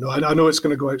just don't know. I know it's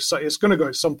going to go out. It's going to go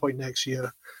out some point next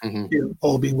year. Mm-hmm.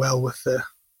 All being well with the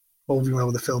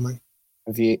filming.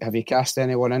 Have you cast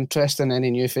anyone interesting?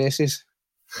 Any new faces?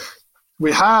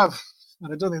 We have,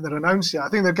 and I don't think they're announced yet. I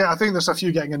think there's a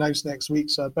few getting announced next week,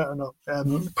 so I better not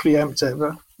preempt it.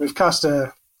 But we've cast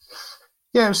a.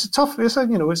 Yeah, it's a tough. It's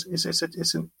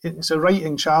a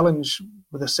writing challenge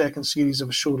with a second series of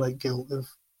a show like Guilt, of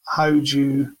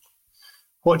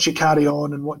what you carry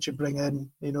on and what you bring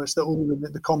in. It's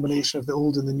the combination of the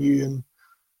old and the new,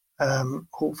 and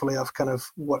hopefully I've kind of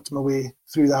worked my way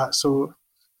through that. So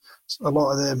a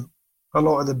lot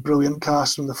of the brilliant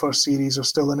cast from the first series are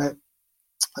still in it.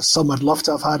 Some I'd love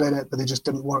to have had in it, but they just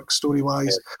didn't work story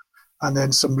wise. Yeah. And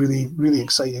then some really, really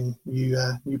exciting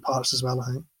new parts as well, I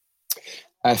think.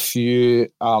 If you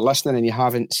are listening and you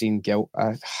haven't seen Guilt,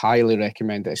 I highly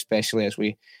recommend it, especially as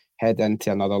we head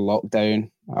into another lockdown.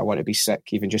 I want to be sick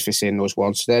even just for saying those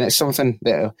words. Then it's something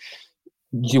that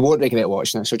you won't regret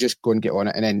watching it, so just go and get on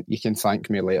it, and then you can thank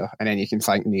me later, and then you can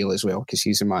thank Neil as well, because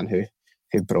he's the man who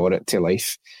brought it to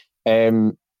life.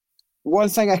 One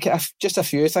thing, just a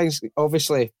few things,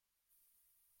 obviously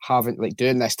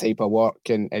doing this type of work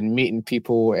and meeting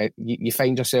people, you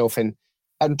find yourself in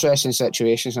interesting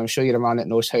situations. I'm sure you're a man that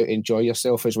knows how to enjoy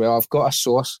yourself as well. I've got a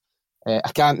source.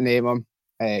 I can't name him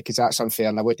because that's unfair,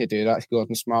 and I wouldn't do that to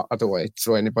Gordon Smart. I don't want to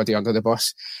throw anybody under the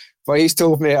bus. But he's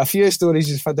told me a few stories.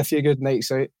 He's had a few good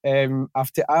nights out. I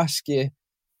have to ask you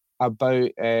about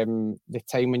the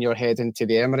time when you're heading to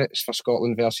the Emirates for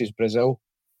Scotland versus Brazil,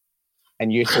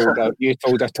 and you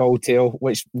told a tall tale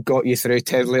which got you through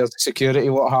 10 layers of security.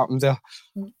 What happened there?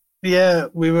 Yeah,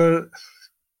 we were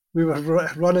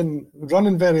running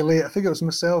very late. I think it was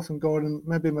myself and Gordon,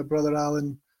 maybe my brother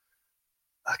Alan.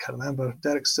 I can't remember.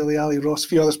 Derek Stilly, Ali Ross, a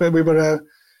few others. But we'd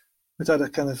had a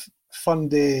kind of fun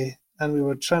day, and we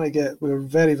were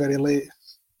very, very late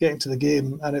getting to the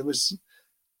game, and it was.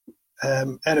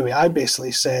 Anyway, I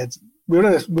basically said we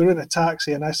were in a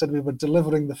taxi, and I said we were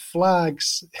delivering the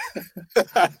flags,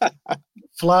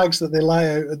 flags that they lie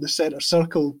out in the centre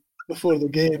circle before the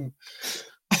game.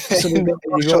 So we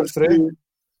got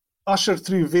ushered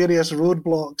through various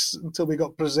roadblocks until we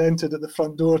got presented at the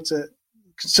front door to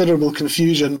considerable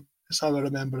confusion. Is how I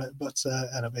remember it. But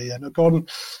anyway, yeah, no, Gordon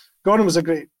was a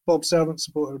great Bob Servant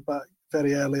supporter back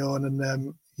very early on,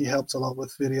 and he helped a lot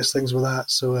with various things with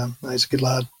that. So he's a good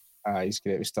lad. He's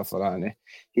great with stuff like that, isn't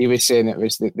he? He was saying it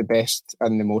was the best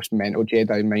and the most mental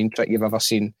Jedi mind trick you've ever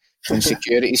seen. When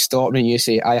security stopped and you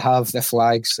say, "I have the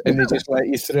flags," and they just let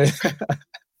you through.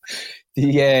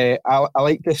 I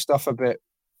like this stuff about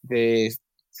the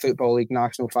Football League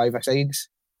National Five-a-Sides.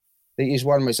 I think his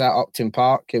one was at Upton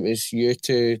Park. It was you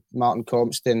two, Martin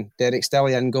Compston, Derek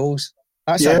Stilly in goals.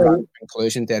 That's a great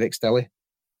conclusion, Derek Stilly.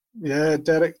 Yeah,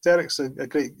 Derek's a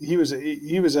great. He was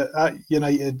at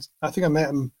United. I think I met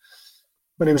him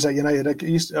when he was at United.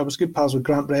 I was good pals with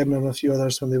Grant Brebner and a few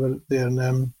others when they were there.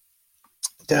 And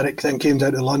Derek then came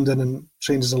down to London and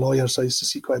trained as a lawyer, so I used to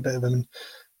see quite a bit of him. And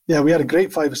yeah, we had a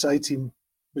great five-a-side team.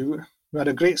 We had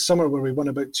a great summer where we won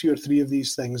about 2 or 3 of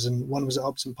these things, and one was at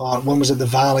Upton Park, one was at the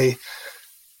Valley.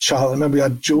 Charlotte, I remember we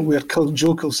had Joe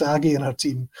Kulsagi in our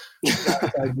team. He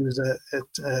was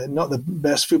not the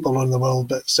best footballer in the world,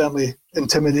 but certainly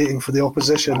intimidating for the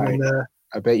opposition.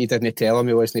 I bet you didn't tell him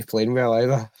he wasn't playing well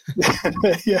either.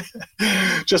 Yeah,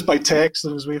 just by text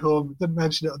on his way home. Didn't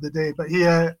mention it on the day, but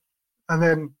and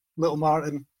then little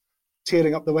Martin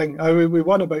tearing up the wing. We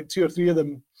won about 2 or 3 of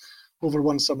them over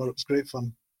one summer. It was great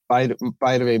fun. By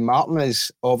the way, Martin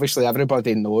is obviously,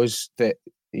 everybody knows that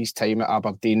his time at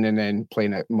Aberdeen and then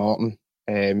playing at Morton,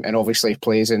 and obviously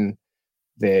plays in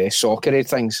the soccer aid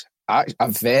things. A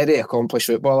very accomplished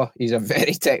footballer. He's a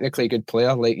very technically good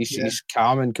player. Like he's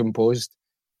calm and composed.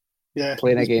 Yeah,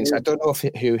 playing against, I don't know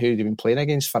who he'd been playing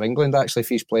against for England actually, if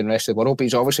he's playing the rest of the world, but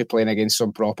he's obviously playing against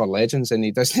some proper legends, and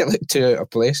he doesn't look too out of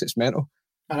place. It's mental.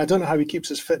 And I don't know how he keeps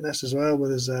his fitness as well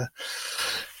with his.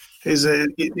 He's a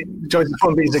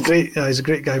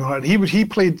great guy, Martin. He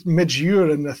played mid-year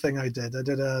in the thing I did. I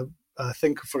did a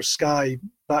thing for Sky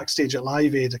backstage at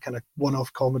Live Aid, a kind of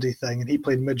one-off comedy thing, and he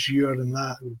played mid-year in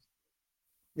that. And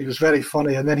he was very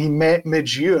funny, and then he met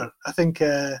mid-year. I think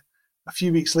a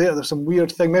few weeks later, there's some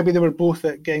weird thing. Maybe they were both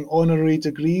getting honorary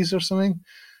degrees or something,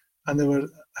 and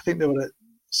I think they were at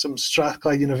some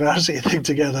Strathclyde University thing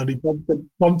together. And he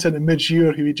bumped into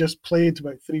mid-year, who he just played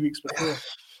about 3 weeks before.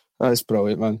 That's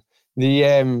brilliant, man.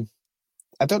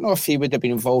 I don't know if he would have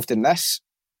been involved in this.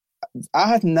 I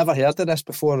had never heard of this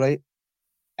before, right?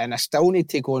 And I still need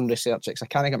to go and research it because I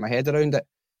can't get my head around it.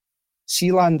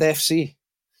 Sealand FC.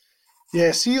 Yeah,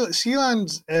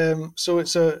 Sealand. So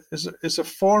it's a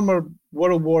former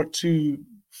World War II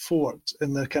fort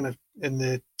in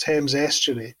the Thames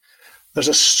estuary. There's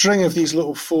a string of these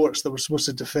little forts that were supposed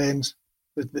to defend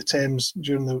the Thames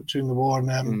during the war.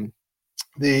 And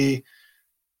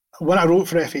when I wrote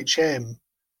for FHM,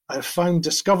 I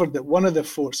discovered that one of the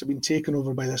forts had been taken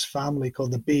over by this family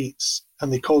called the Bates,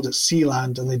 and they called it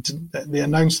Sealand, and they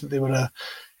announced that they were a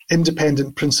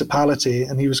independent principality,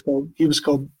 and he was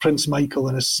called Prince Michael,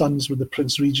 and his sons were the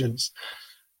Prince Regents,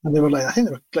 and they were I think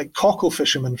they were like cockle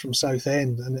fishermen from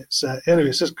Southend, and it's anyway,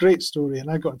 it's this great story, and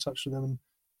I got in touch with them, and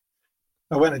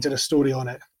I went and did a story on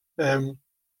it, and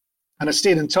I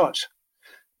stayed in touch,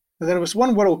 and then it was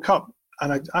one World Cup.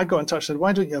 And I got in touch and said,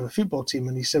 why don't you have a football team?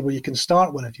 And he said, well, you can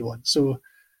start one if you want. So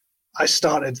I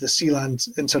started the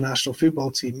Sealand International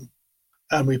Football Team,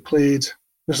 and we played.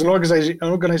 There's an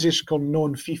organisation called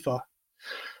Non-FIFA,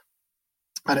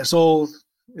 and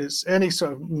it's any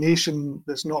sort of nation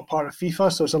that's not part of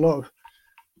FIFA. So it's a lot of,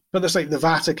 but there's like the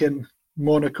Vatican,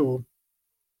 Monaco,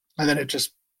 and then it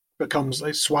just becomes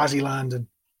like Swaziland and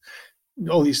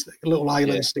all these little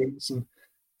island states.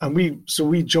 And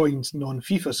we joined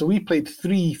non-FIFA. So we played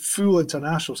 3 full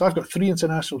internationals. So I've got 3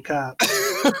 international caps.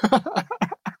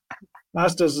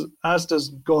 Asda's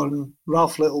gone.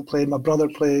 Ralph Little played. My brother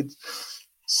played.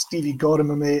 Stevie Gorham,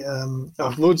 my mate.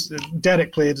 Loads.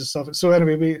 Derek played and stuff. So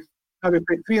anyway, we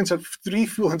played three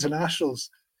full internationals.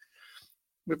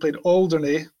 We played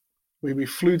Alderney. We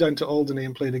flew down to Alderney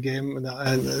and played a game in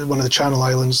one of the Channel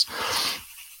Islands.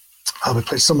 We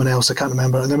played someone else, I can't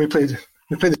remember. And then we played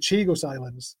the Chagos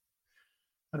Islands.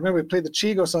 I remember we played the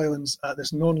Chagos Islands at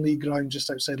this non-league ground just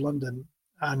outside London.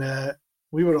 And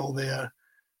we were all there.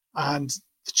 And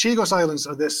the Chagos Islands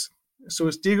are this. So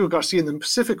it's Diego Garcia in the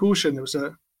Pacific Ocean. There was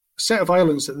a set of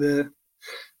islands that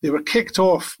they were kicked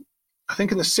off, I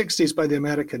think in the 60s by the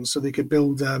Americans, so they could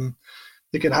build,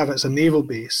 they could have it as a naval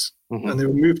base. Mm-hmm. And they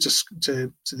were moved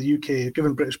to the UK,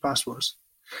 given British passports.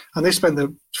 And they spent their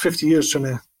 50 years trying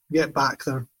to get back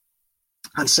their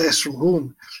ancestral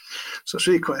home. So it's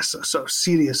really quite a sort of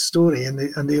serious story. And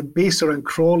they are based around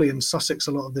Crawley and Sussex,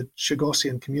 a lot of the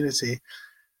Chagosian community.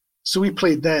 So we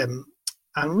played them.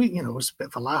 And it was a bit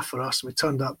of a laugh for us. We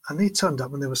turned up, and they turned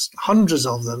up, and there was hundreds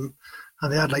of them, and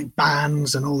they had like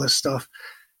bands and all this stuff.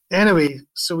 Anyway,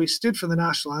 so we stood for the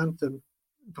national anthem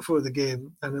before the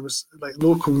game, and there was like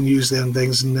local news there and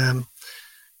things, and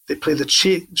they played the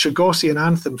Chagosian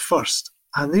anthem first,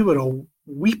 and they were all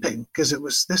weeping because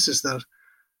this is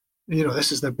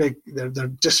their big, they're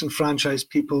disenfranchised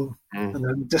people and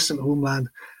their distant homeland.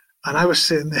 And I was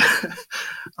sitting there,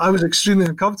 I was extremely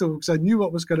uncomfortable because I knew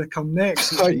what was going to come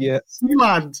next.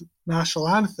 Sealand national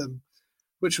anthem,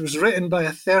 which was written by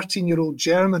a 13-year-old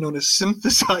German on his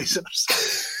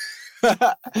synthesizers.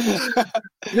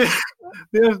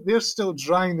 they're still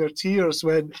drying their tears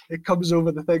when it comes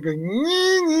over the thing going.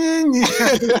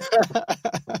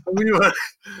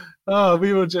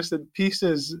 We were just in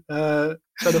pieces, trying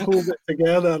to hold it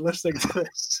together, listening to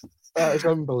this. That is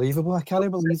unbelievable. I can't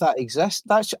believe that exists.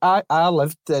 I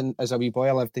lived as a wee boy,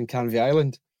 I lived in Canvey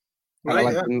Island. Right,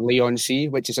 I lived in Leigh-on-Sea,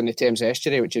 which is in the Thames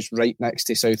Estuary, which is right next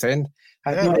to Southend.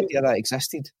 I had no idea that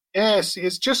existed. Yes,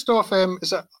 it's just off,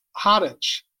 is it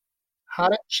Harwich?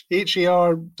 Harwich, Harwich.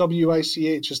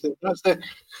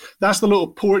 That's the little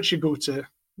port you go to.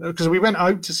 Because we went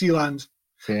out to Sealand.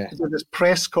 Yeah. We did this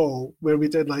press call where we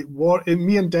did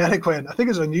me and Derek went, I think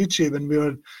it was on YouTube, and we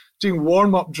were doing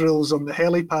warm-up drills on the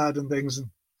helipad and things, and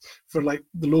for like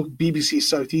the local BBC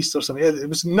Southeast or something. It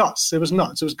was nuts. It was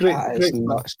great. Great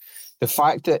nuts. The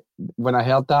fact that when I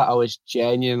heard that, I was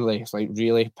genuinely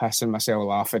really pissing myself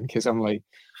laughing, because I'm like,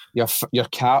 your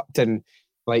captain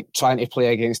trying to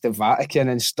play against the Vatican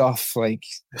and stuff.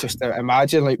 Just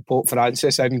imagine Pope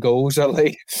Francis in goals, or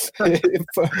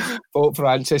Pope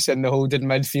Francis in the holding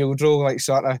midfield role,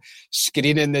 sort of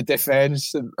screening the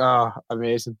defence.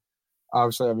 Amazing.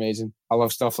 Absolutely amazing. I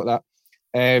love stuff like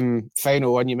that.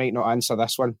 Final one, you might not answer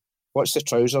this one. What's the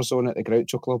trouser zone at the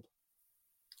Groucho Club?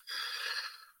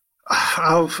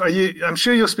 I'm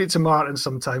sure you'll speak to Martin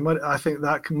sometime. I think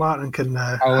that Martin can.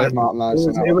 I'll let Martin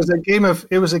answer. It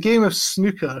was a game of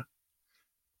snooker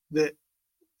that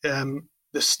the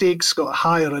stakes got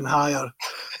higher and higher.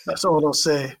 That's all I'll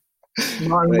say.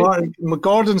 Martin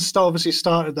Gordon's obviously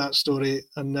started that story,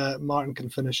 and Martin can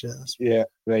finish it. Yeah,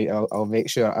 right. I'll make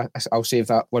sure. I'll save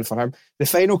that one for him. The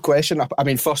final question. I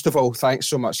mean, first of all, thanks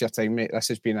so much for your time, mate. This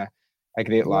has been a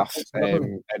great laugh,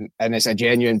 and it's a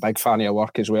genuine big fan of your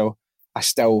work as well. I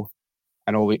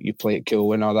know you play it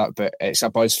cool and all that, but it's a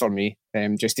buzz for me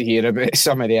just to hear about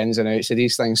some of the ins and outs of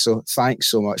these things. So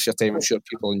thanks so much for your time. I'm sure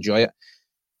people enjoy it.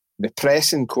 The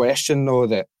pressing question, though,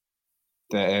 that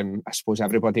I suppose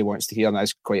everybody wants to hear, and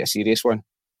that's quite a serious one,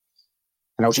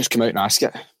 and I'll just come out and ask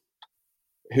it.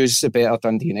 Who's the better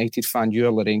Dundee United fan, you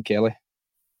or Lorraine Kelly?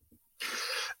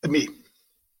 Me.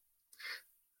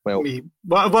 Well,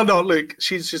 no, look,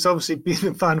 she's obviously been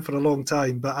a fan for a long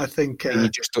time, but I think... you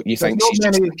think she's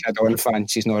just a kid-on fan,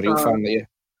 she's not a real fan, are you?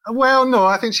 Well, no,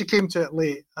 I think she came to it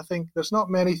late. I think there's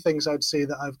not many things I'd say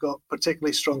that I've got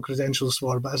particularly strong credentials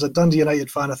for, but as a Dundee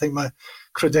United fan, I think my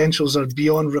credentials are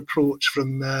beyond reproach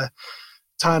from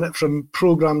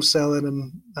programme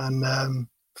selling and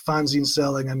fanzine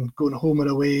selling and going home and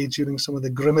away during some of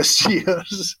the grimmest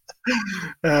years.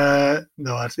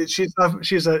 No, I think she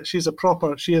is a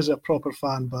proper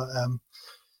fan, but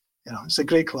it's a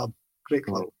great club. Great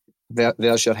club.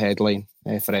 There's your headline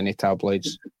for any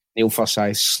tabloids. Neil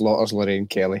Forsyth slaughters Lorraine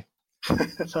Kelly.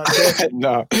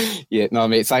 No,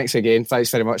 mate. Thanks again.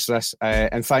 Thanks very much for this,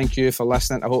 and thank you for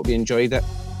listening. I hope you enjoyed it,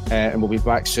 and we'll be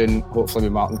back soon. Hopefully,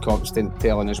 with Martin Compton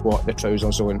telling us what the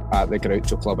trouser zone at the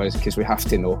Groucho Club is, because we have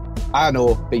to know. I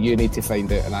know, but you need to find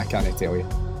out, and I can't tell you.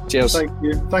 Cheers.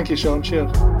 Thank you, Sean.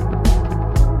 Cheers.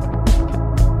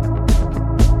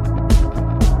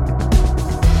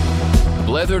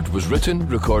 Blethered was written,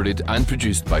 recorded and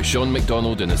produced by Sean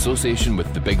McDonald in association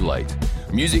with The Big Light.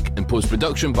 Music and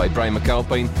post-production by Brian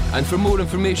McAlpine, and for more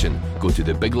information, go to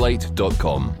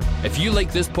thebiglight.com. If you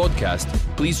like this podcast,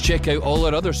 please check out all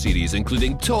our other series,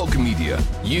 including Talk Media.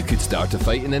 You could start a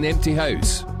fight in an empty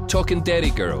house, Talking Derry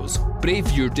Girls, Brave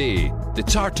Your Day, The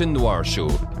Tartan Noir Show,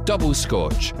 Double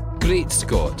Scotch, Great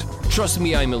Scott, Trust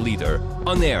Me I'm a Leader,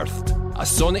 Unearthed, A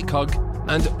Sonic Hug,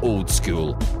 and Old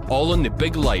School. All on The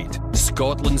Big Light,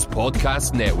 Scotland's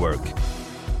podcast network.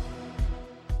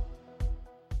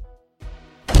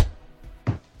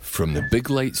 From the Big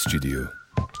Light Studio.